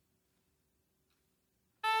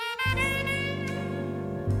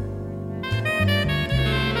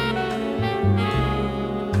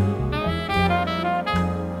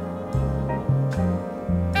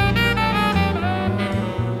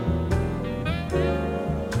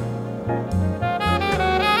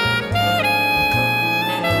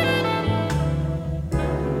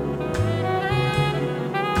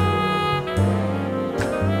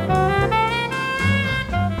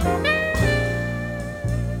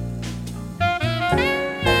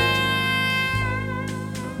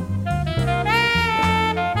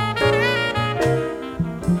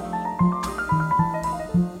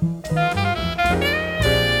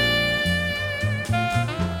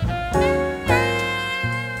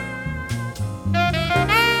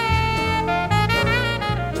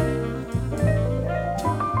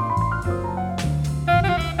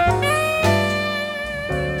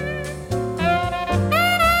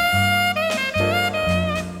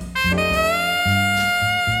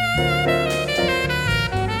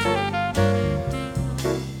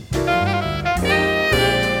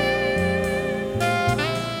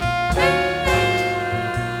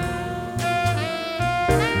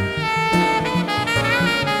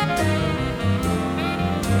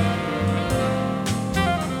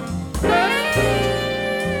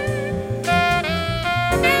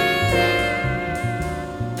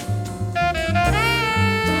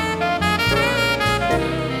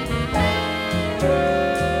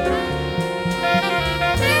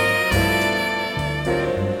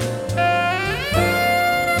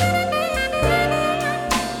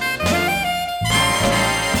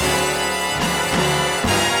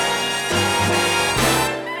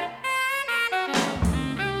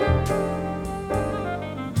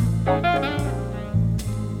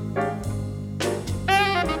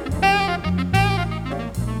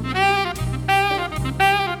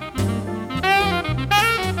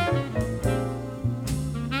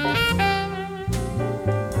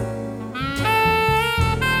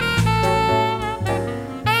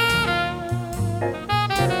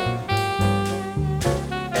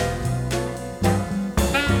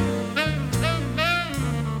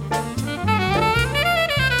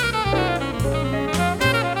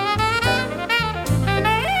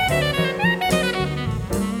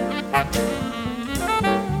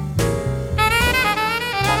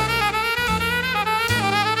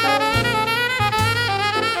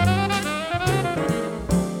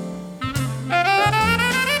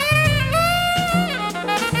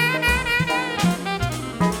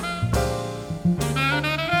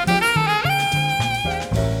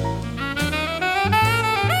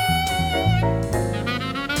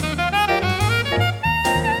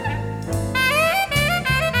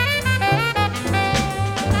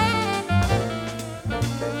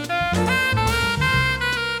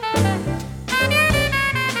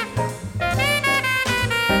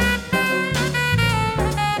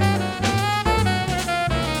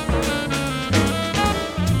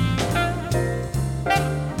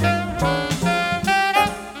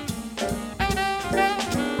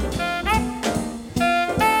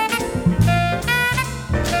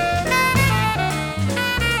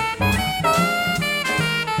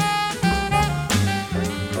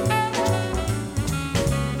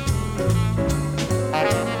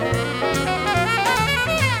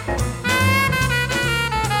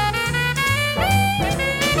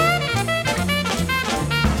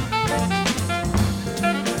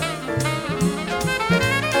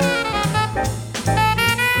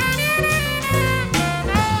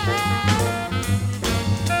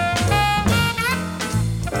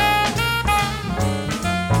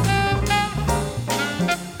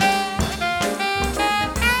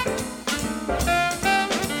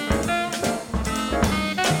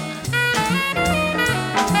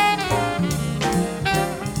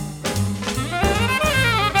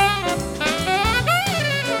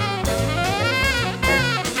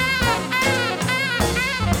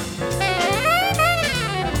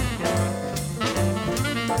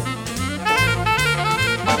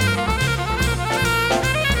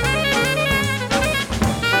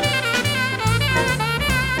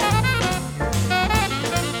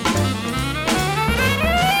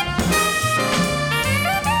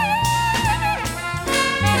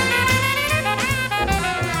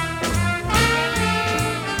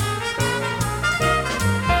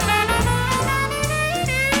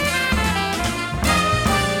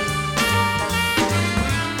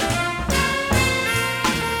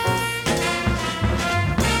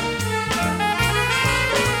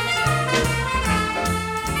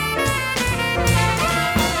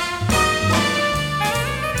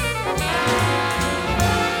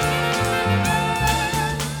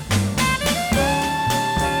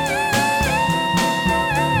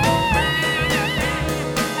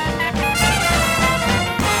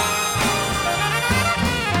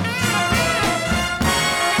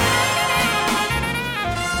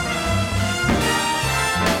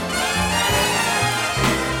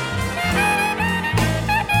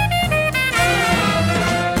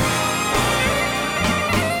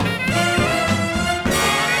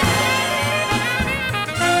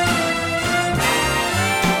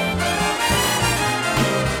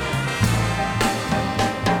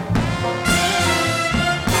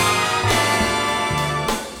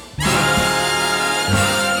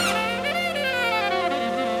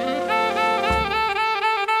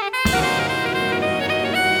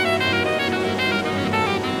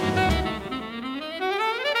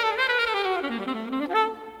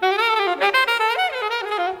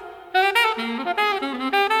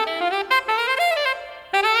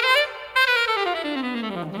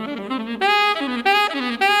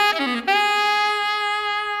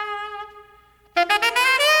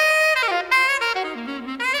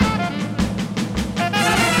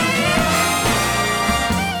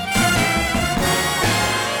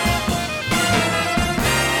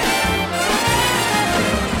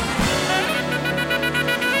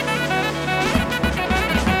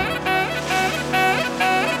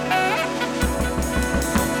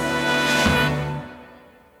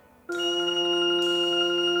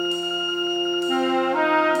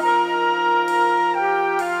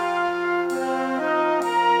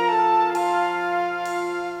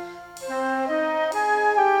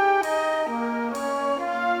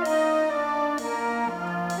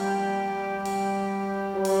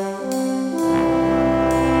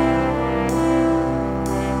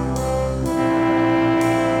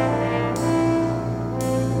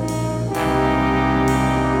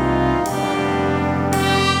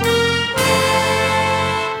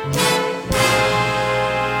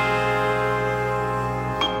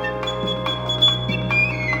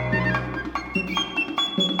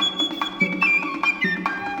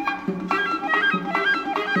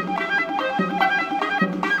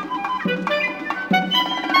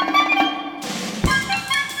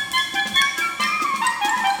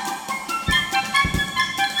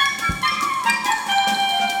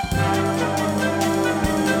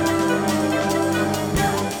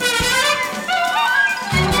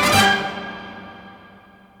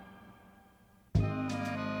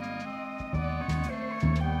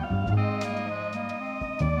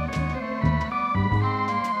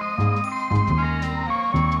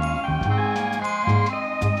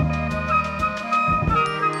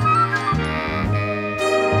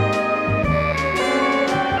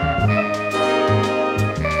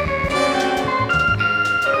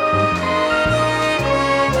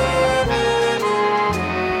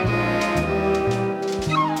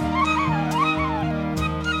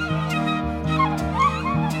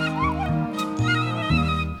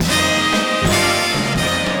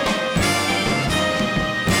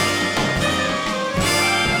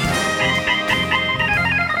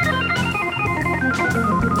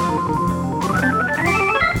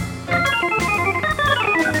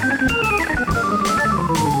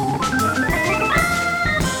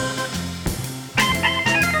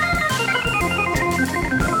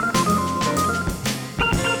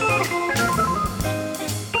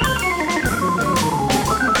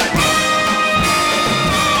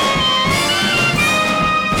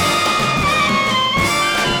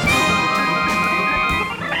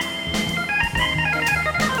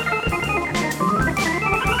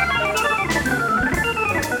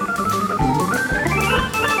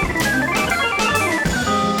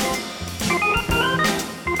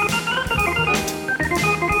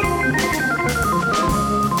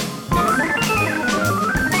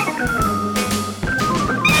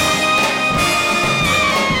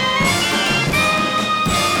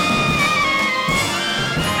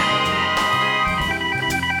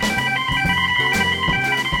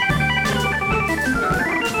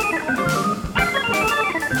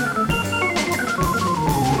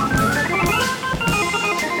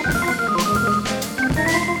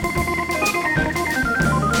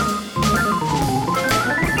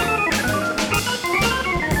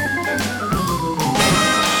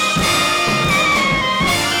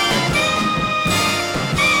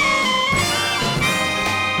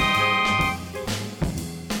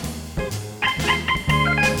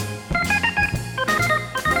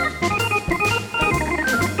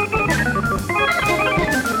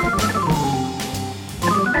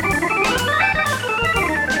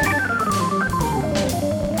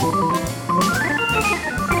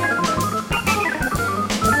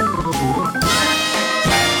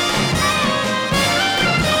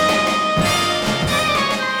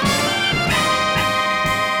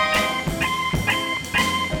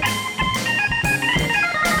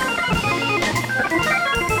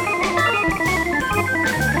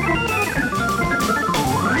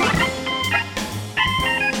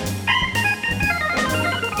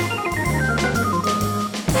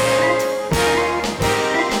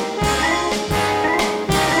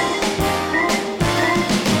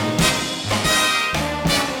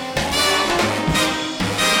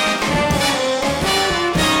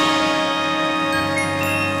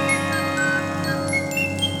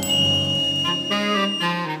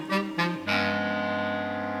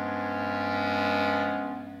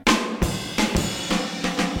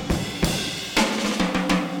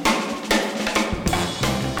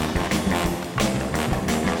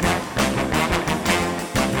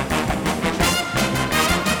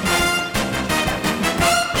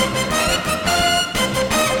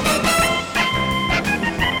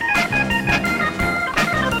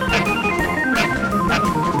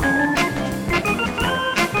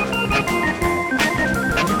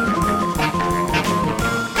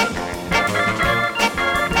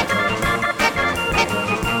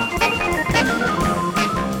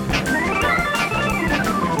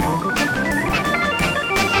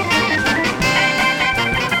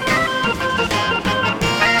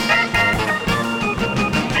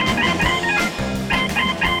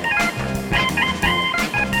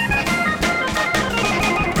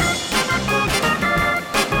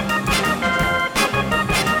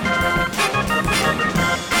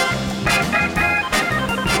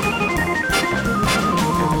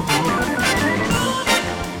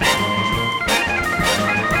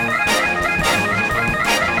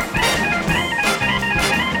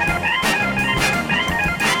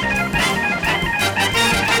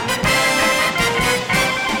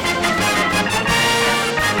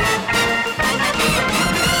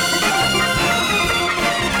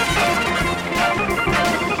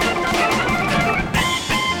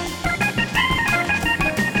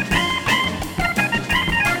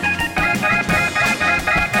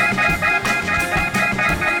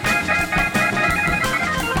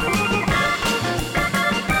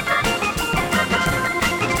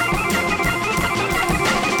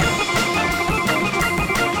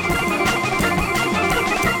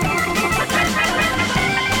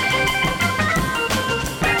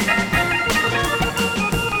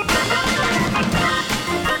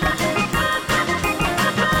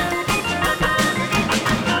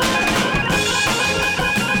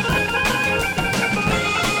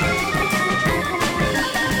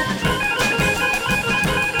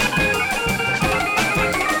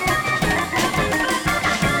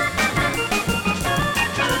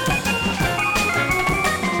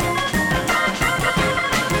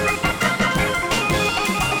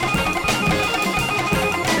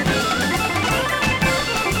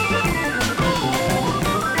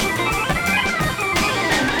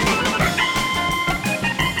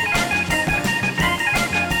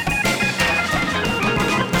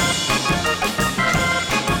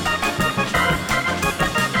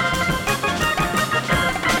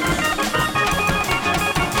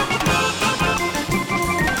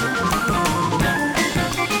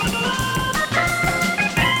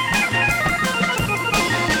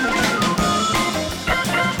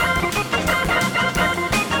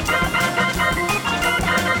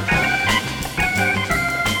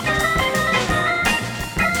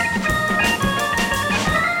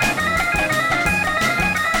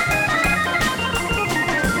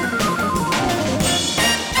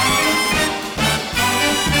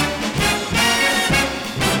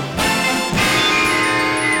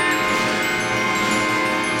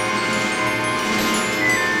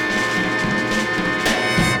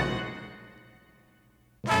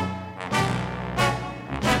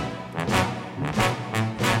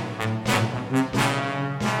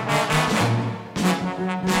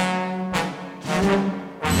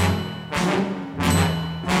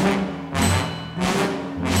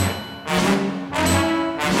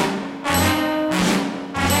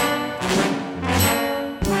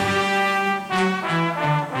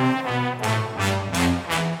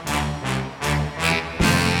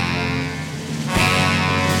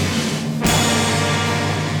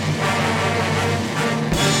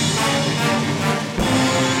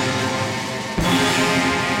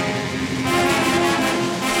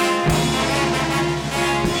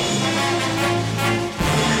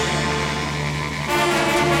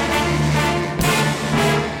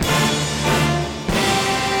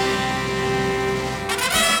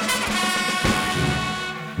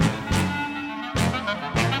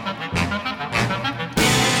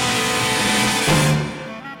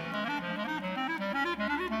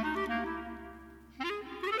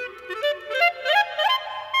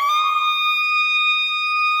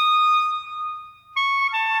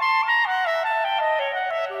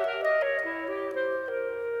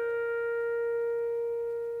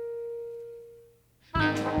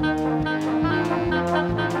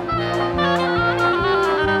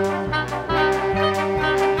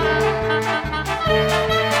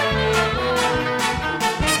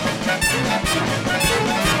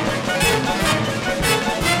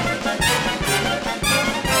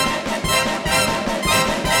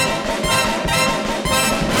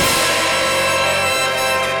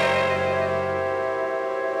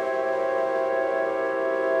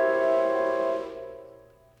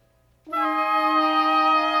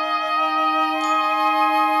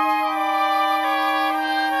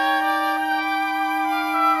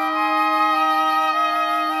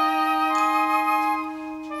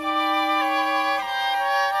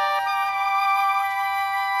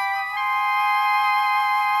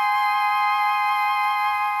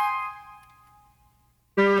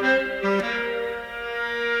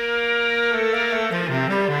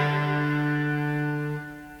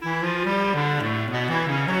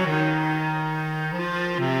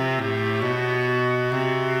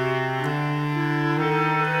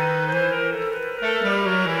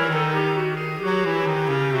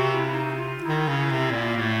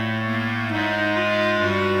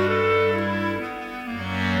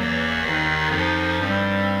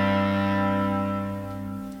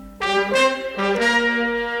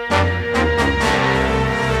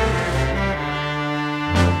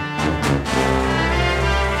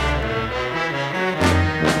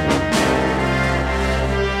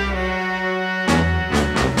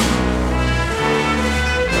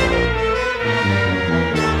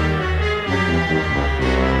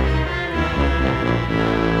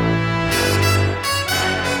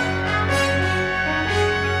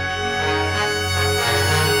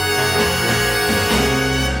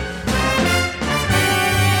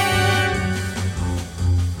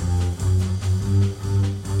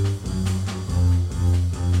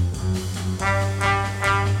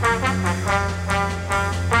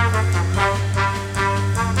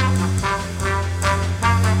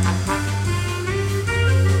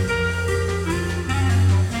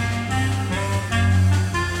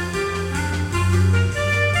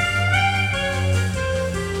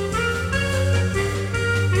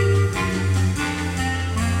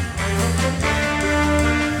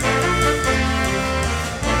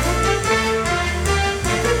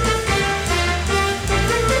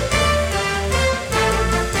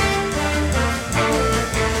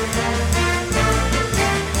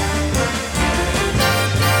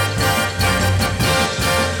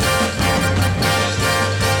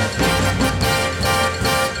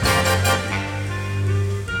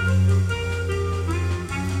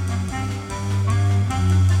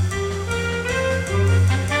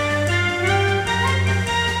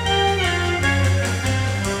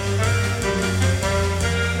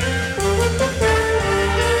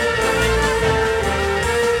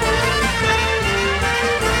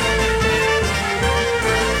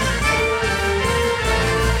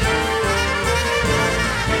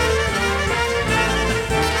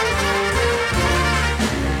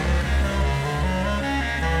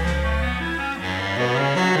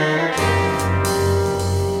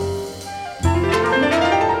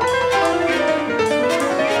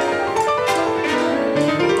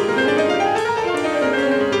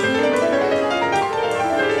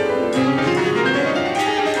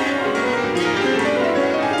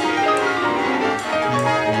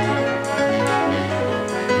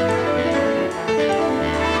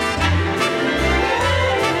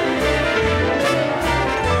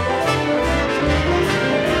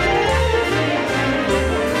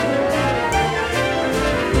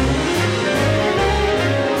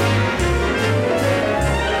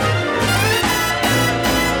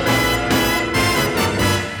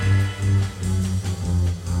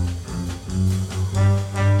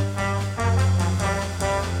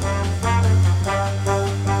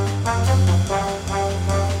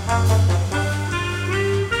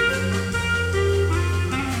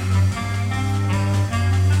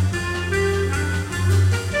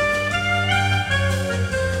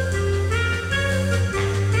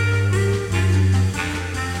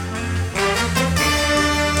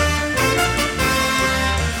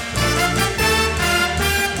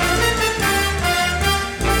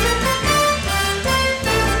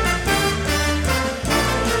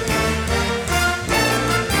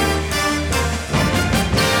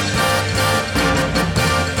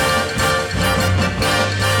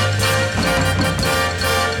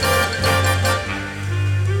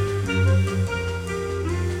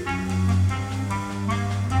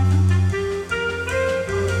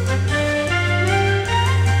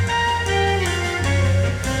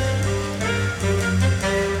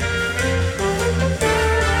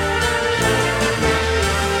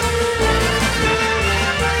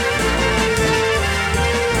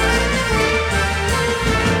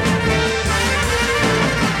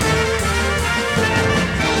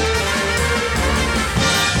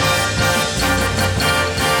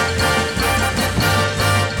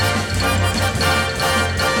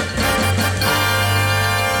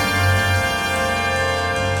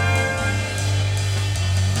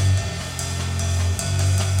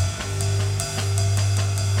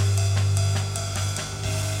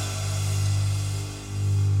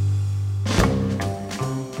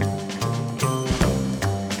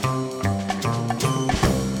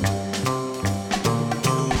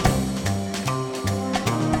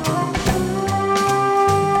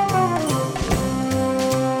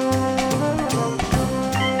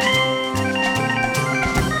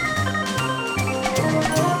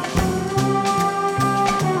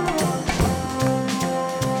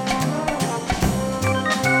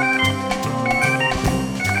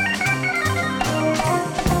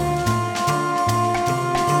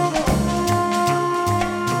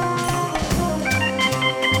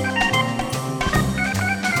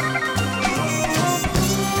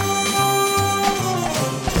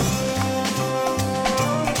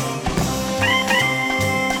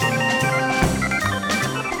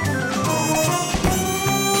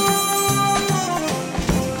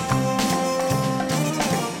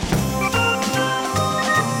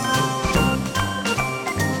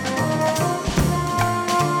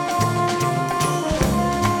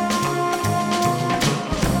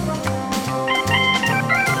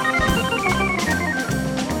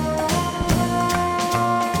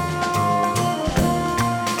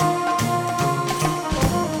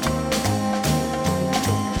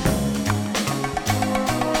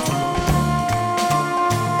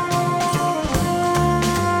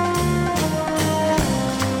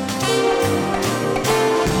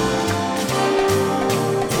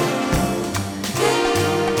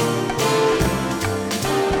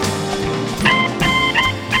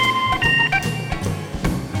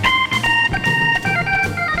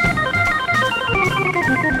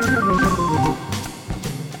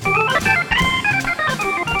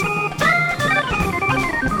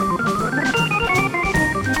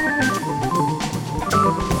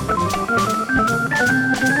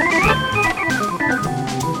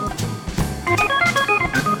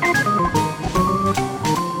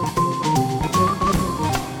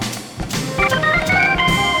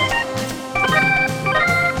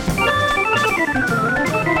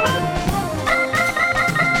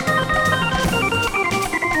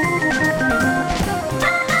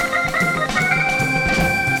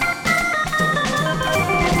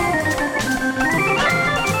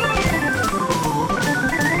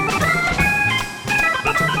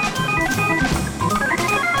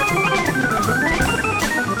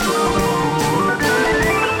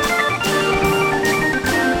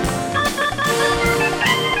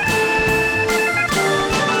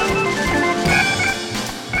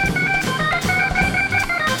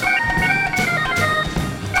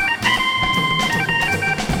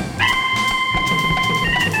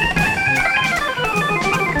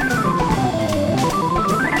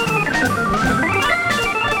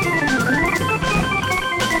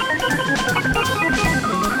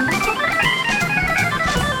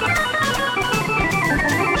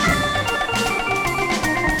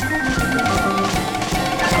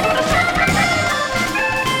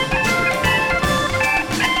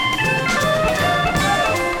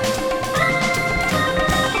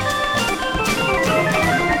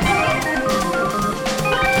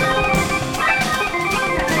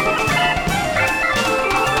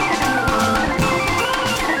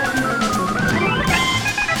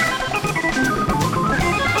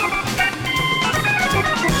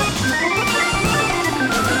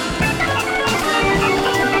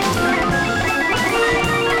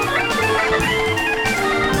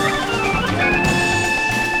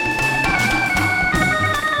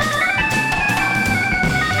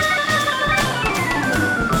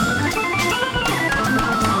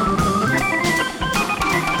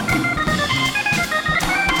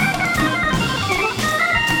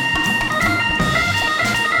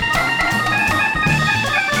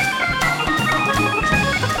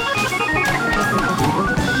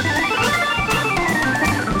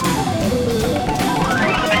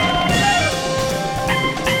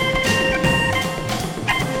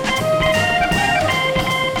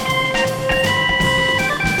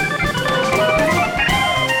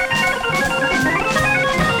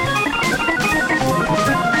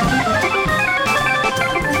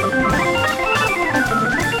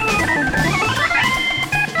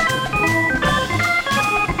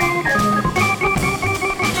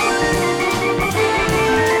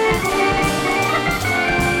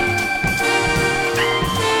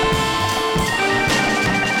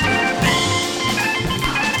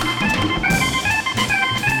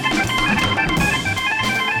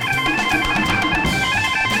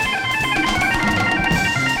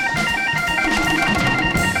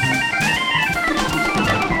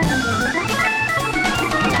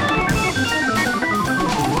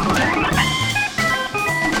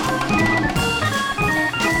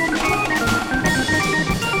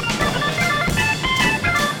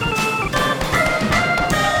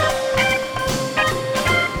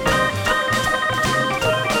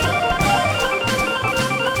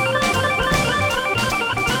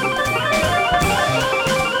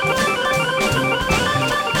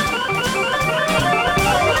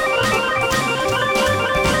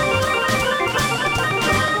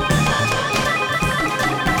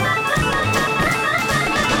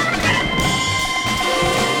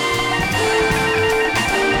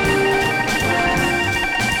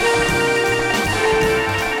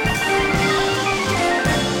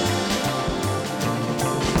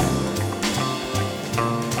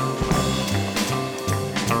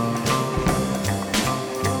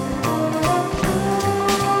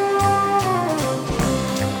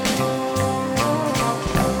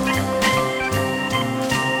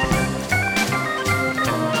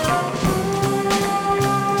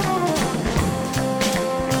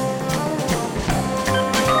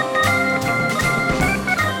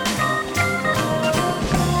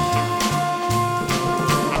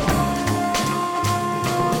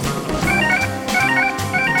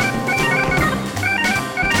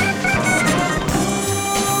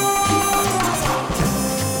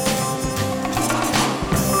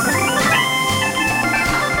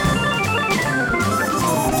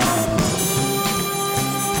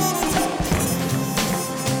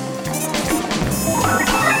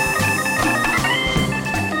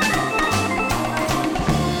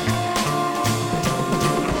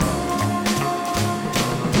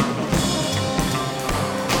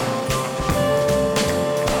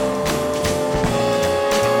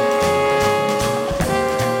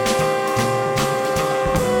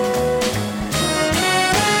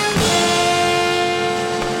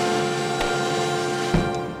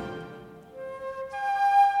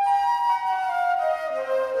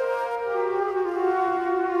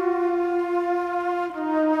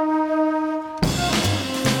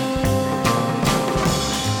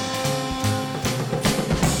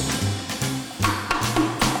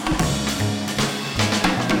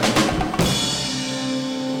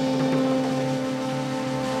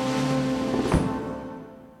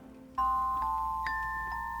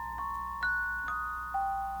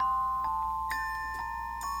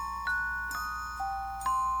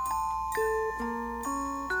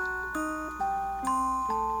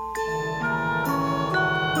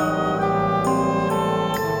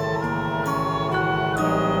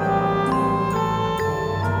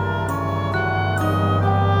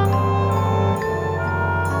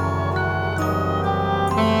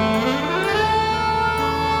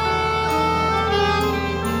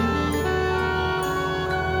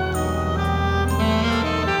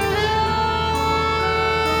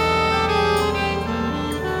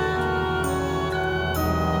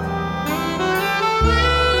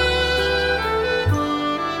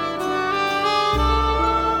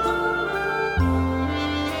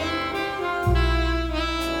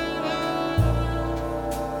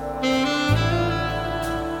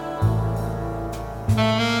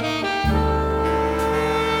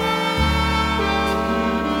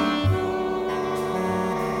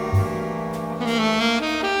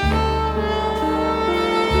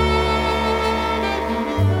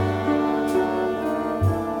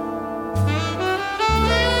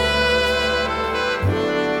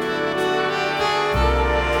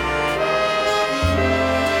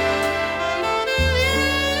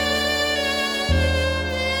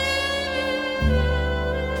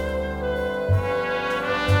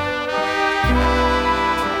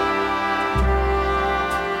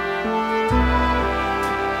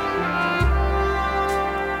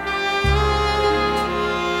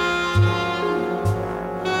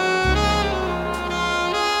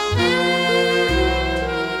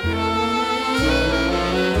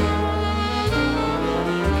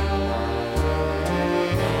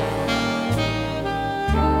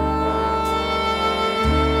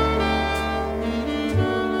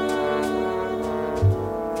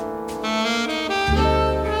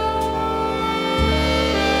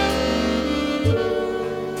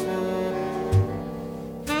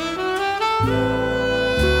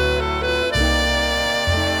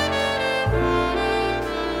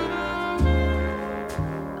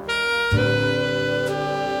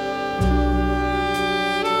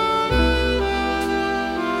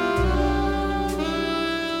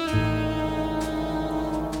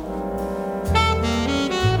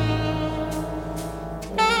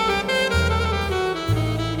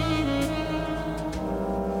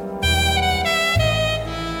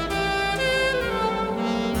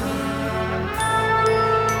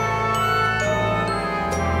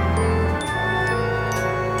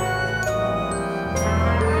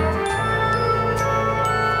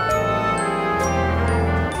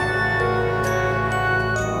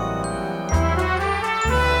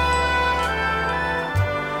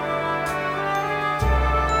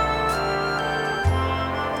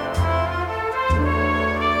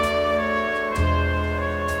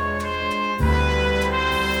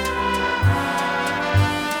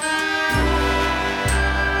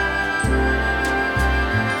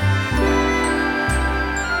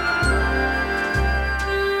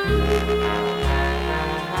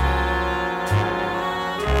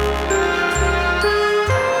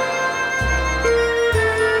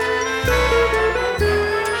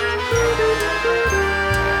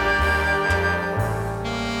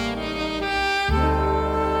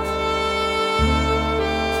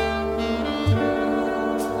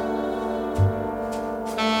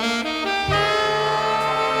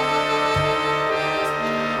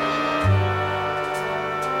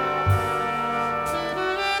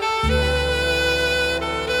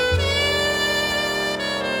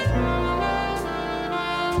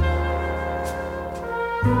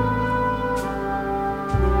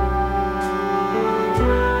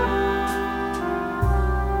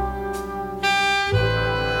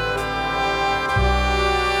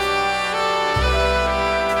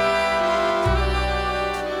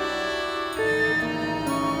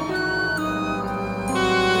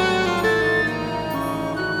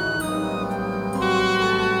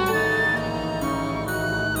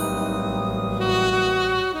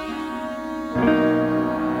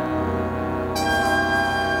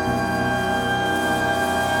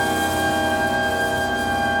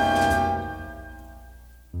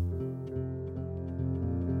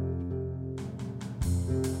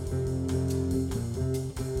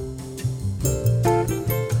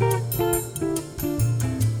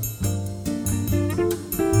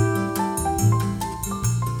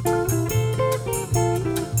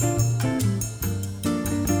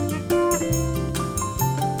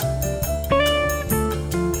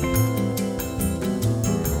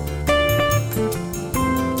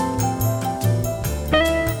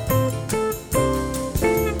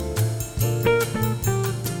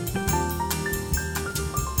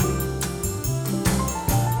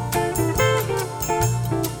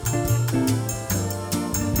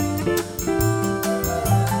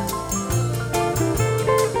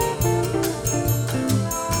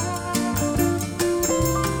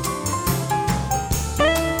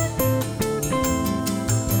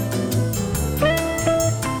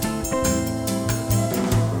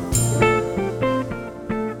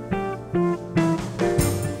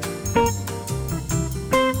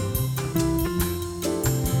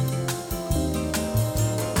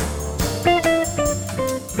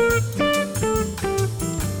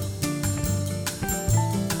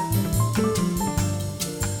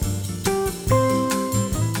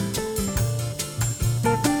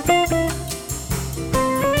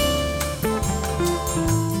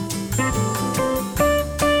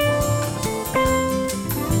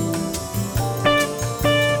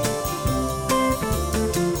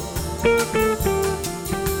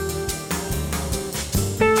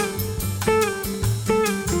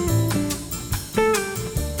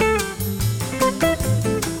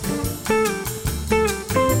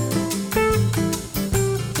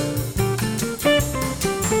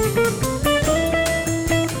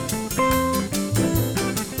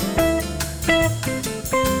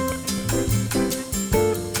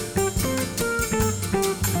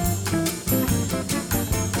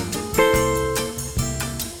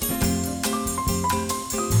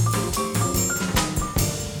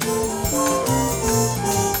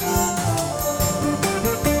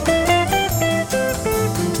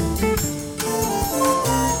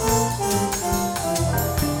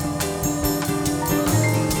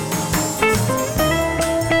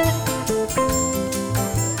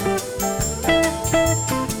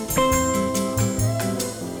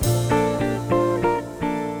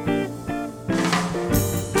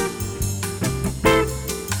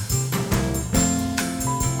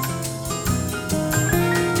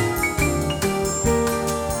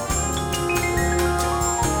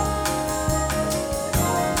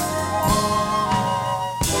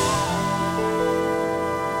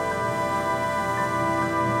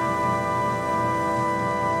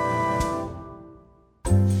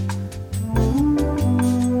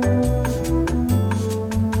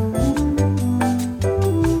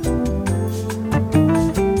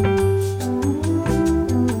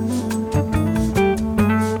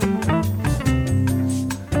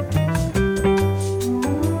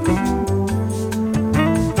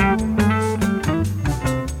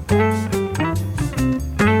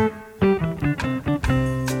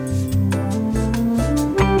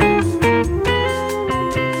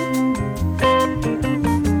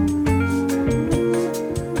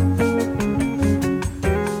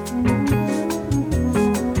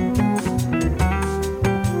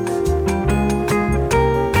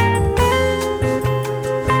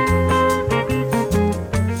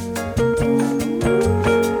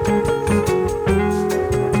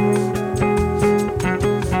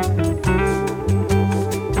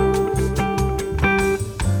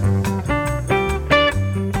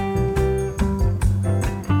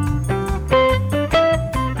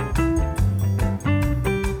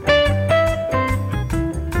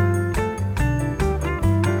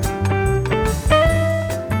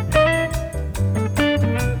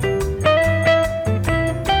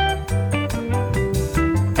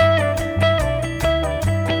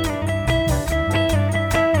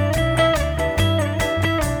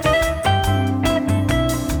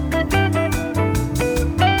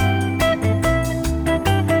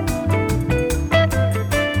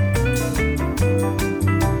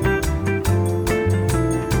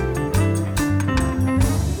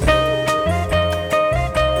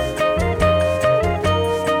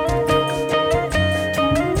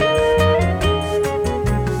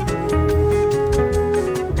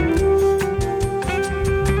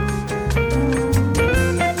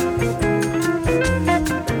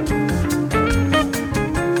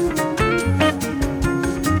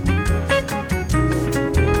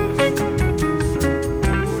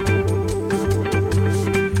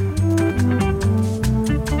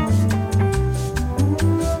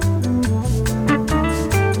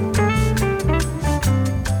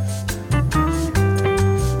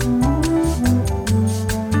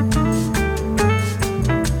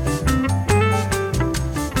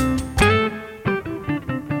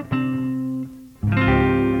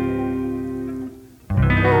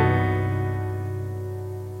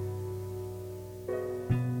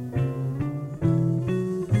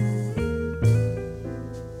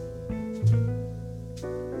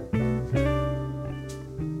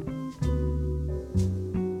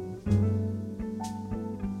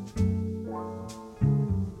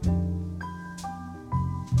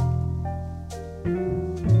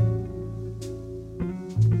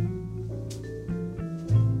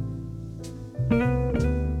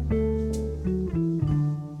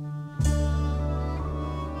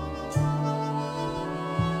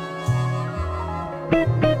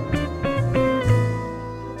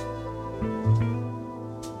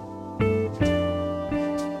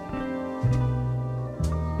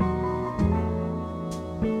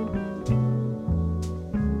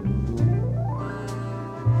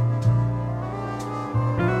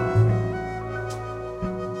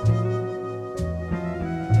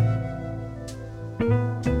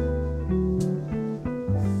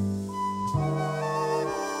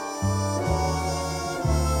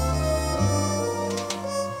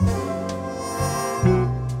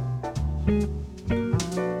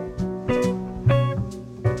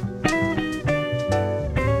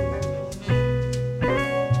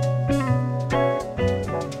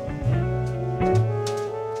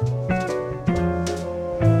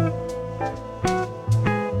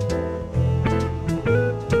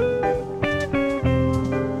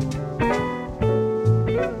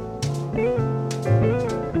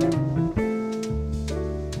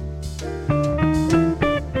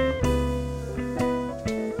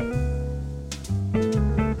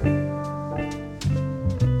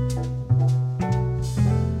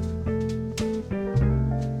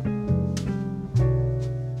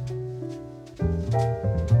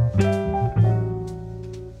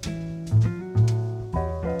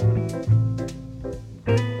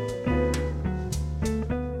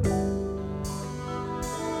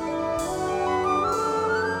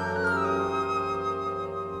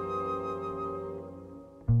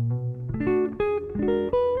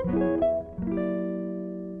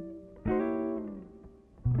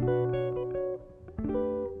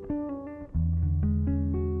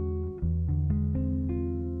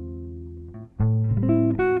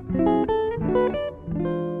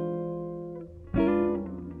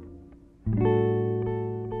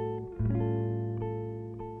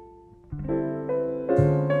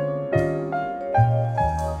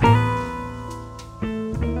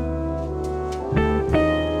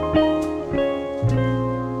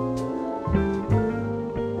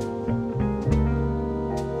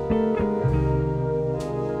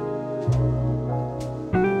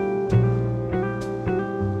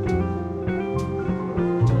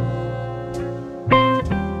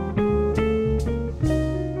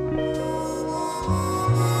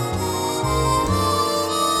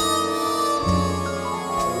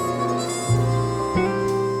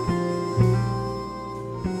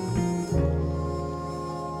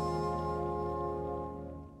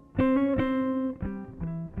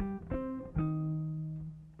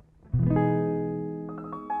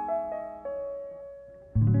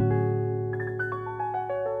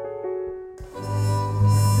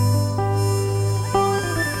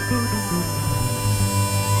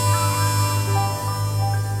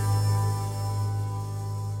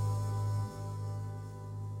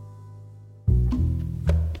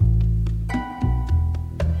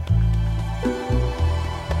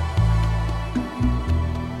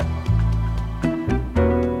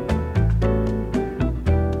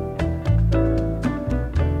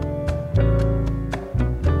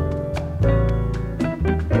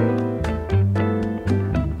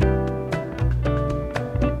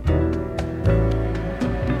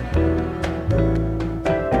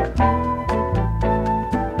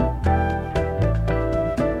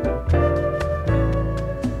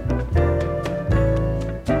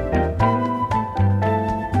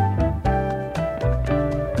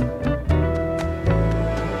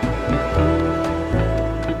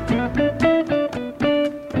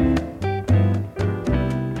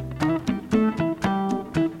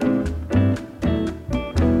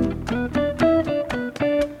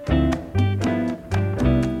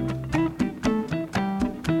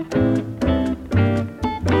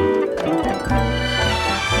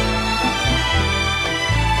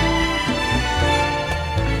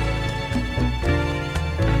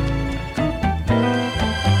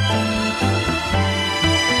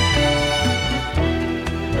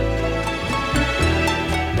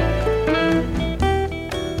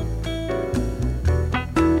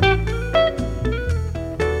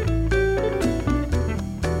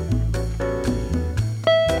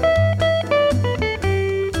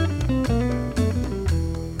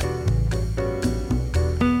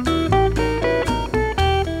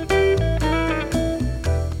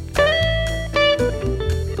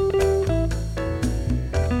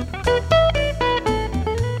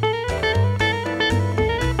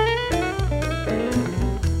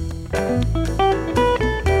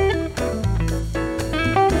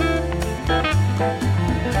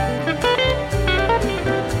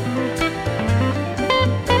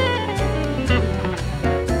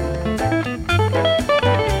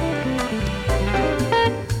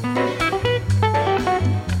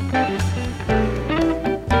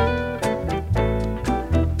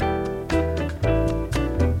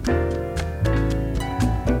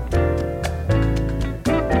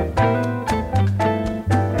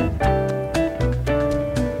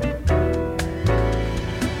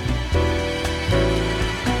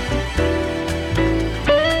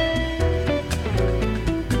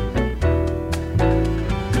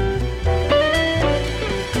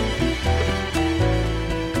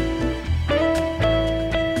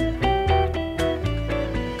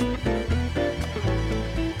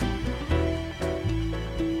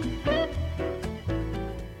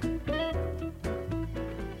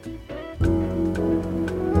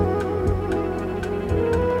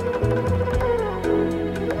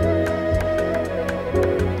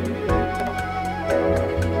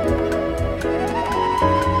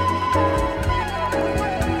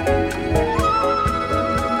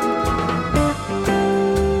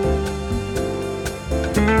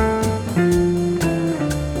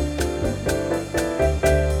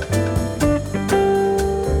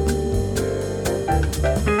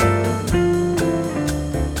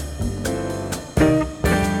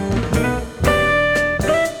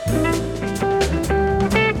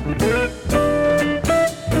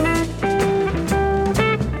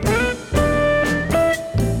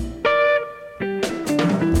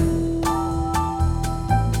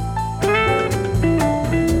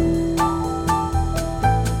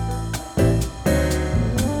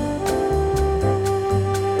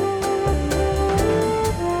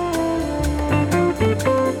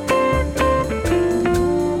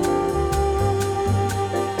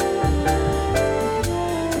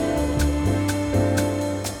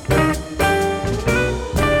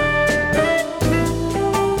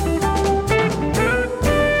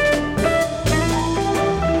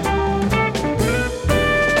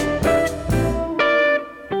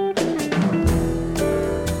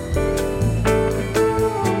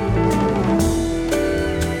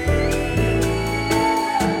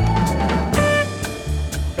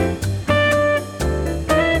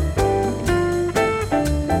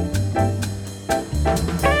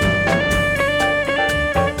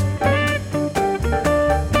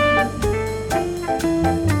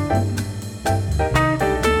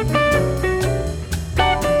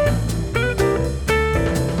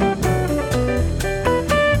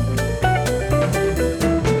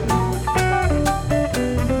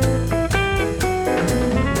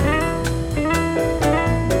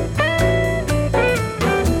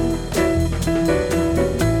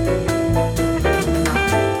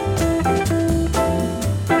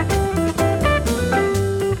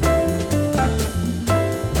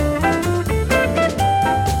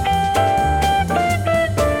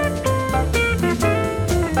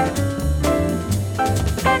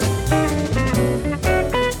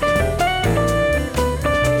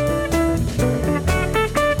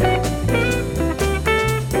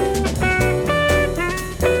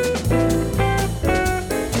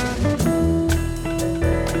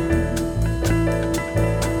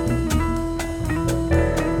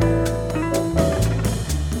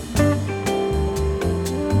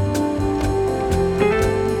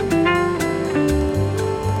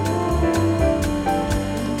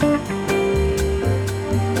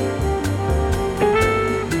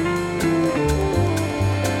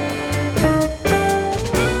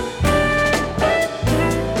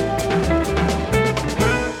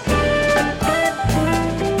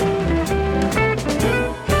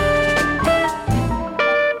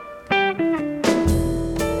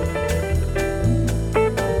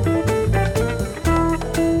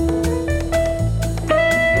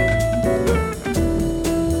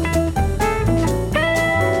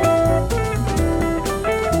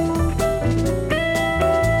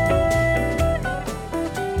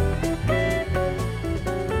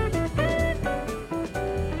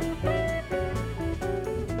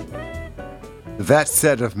 That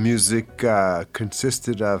set of music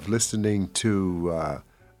consisted of listening to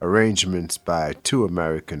arrangements by two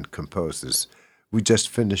American composers. We just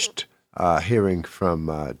finished hearing from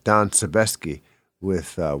Don Sebesky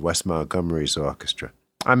with Wes Montgomery's orchestra.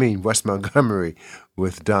 Wes Montgomery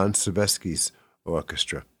with Don Sebesky's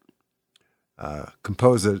orchestra.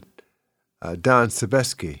 Composer Don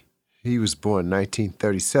Sebesky, he was born in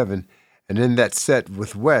 1937, and in that set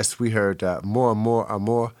with Wes, we heard More, More,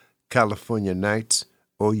 Amor, California Nights,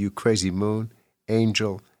 Oh You Crazy Moon,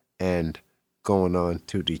 Angel, and Going On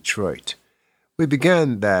to Detroit. We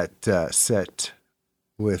began that set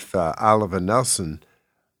with Oliver Nelson,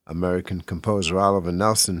 American composer Oliver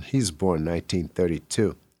Nelson. He's born in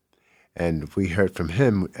 1932. And we heard from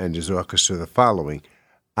him and his orchestra the following: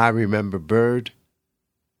 I Remember Bird,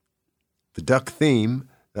 the Duck Theme.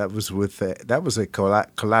 That was a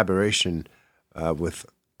collaboration with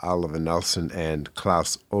Oliver Nelson and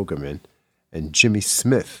Klaus Ogerman and Jimmy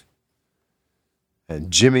Smith. And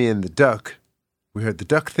Jimmy and the Duck. We heard the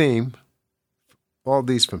Duck Theme. All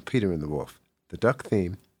these from Peter and the Wolf. The Duck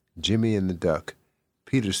Theme, Jimmy and the Duck,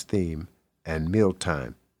 Peter's Theme, and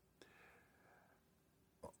Mealtime.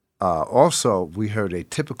 Also, we heard A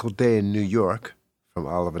Typical Day in New York from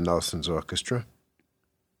Oliver Nelson's orchestra.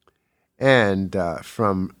 And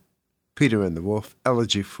from Peter and the Wolf,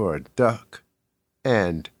 Elegy for a Duck,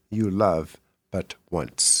 and You Love But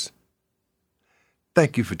Once.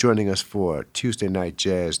 Thank you for joining us for Tuesday Night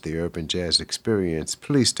Jazz, the Urban Jazz Experience.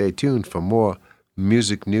 Please stay tuned for more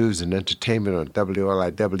music, news, and entertainment on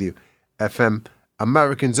WLIW-FM,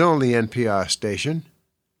 America's only NPR station.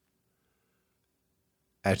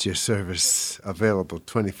 At your service, available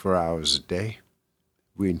 24 hours a day.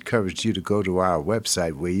 We encourage you to go to our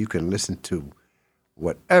website where you can listen to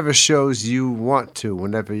whatever shows you want to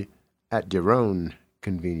whenever at your own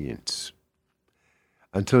convenience.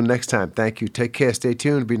 Until next time, thank you. Take care. Stay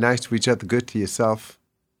tuned. Be nice to each other. Good to yourself.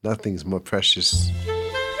 Nothing's more precious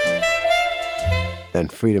than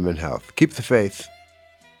freedom and health. Keep the faith.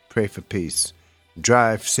 Pray for peace.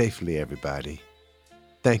 Drive safely, everybody.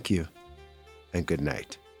 Thank you, and good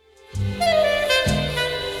night.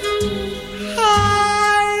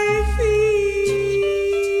 I feel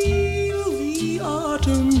the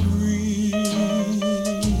autumn breeze.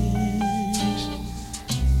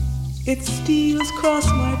 It steals across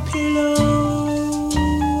my pillow,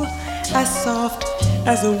 as soft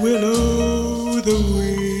as a willow the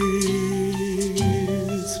wind.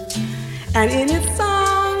 And in its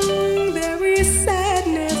song there is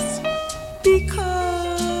sadness, because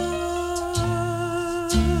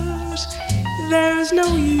there's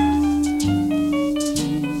no you.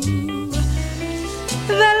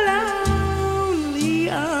 The lonely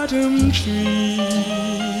autumn trees,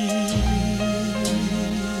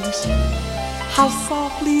 how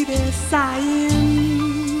softly they're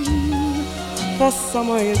sighing, for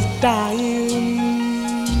summer is dying.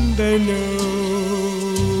 They know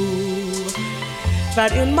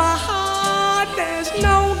that in my heart there's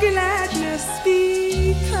no gladness,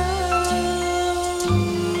 because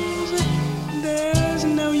there's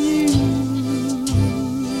no you.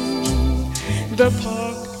 The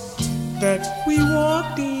park that we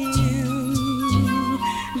walked in,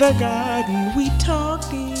 the garden we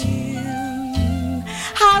talked in,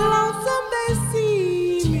 how lonesome they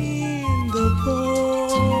seem in the park.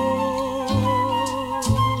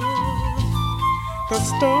 The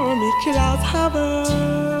stormy clouds hover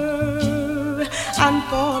and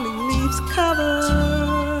falling leaves cover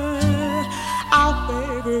our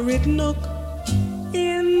favorite nook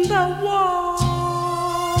in the wall.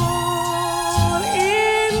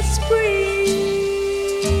 In spring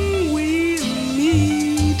we'll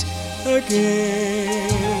meet again.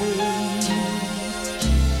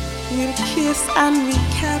 We'll kiss and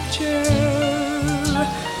recapture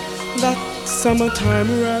that summertime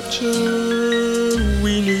rapture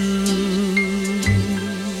we knew.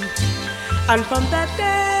 And from that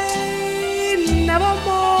day,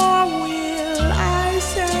 nevermore will I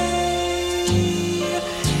say,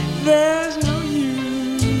 there's no you.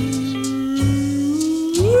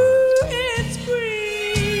 In spring,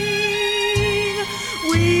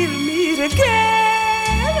 we'll meet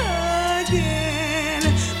again.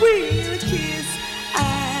 We'll kiss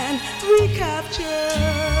and recapture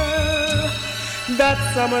that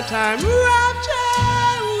summertime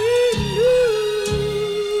rapture we knew.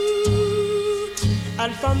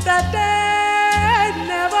 And from that day,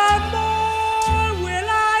 nevermore will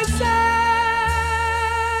I say,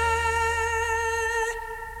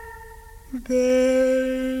 there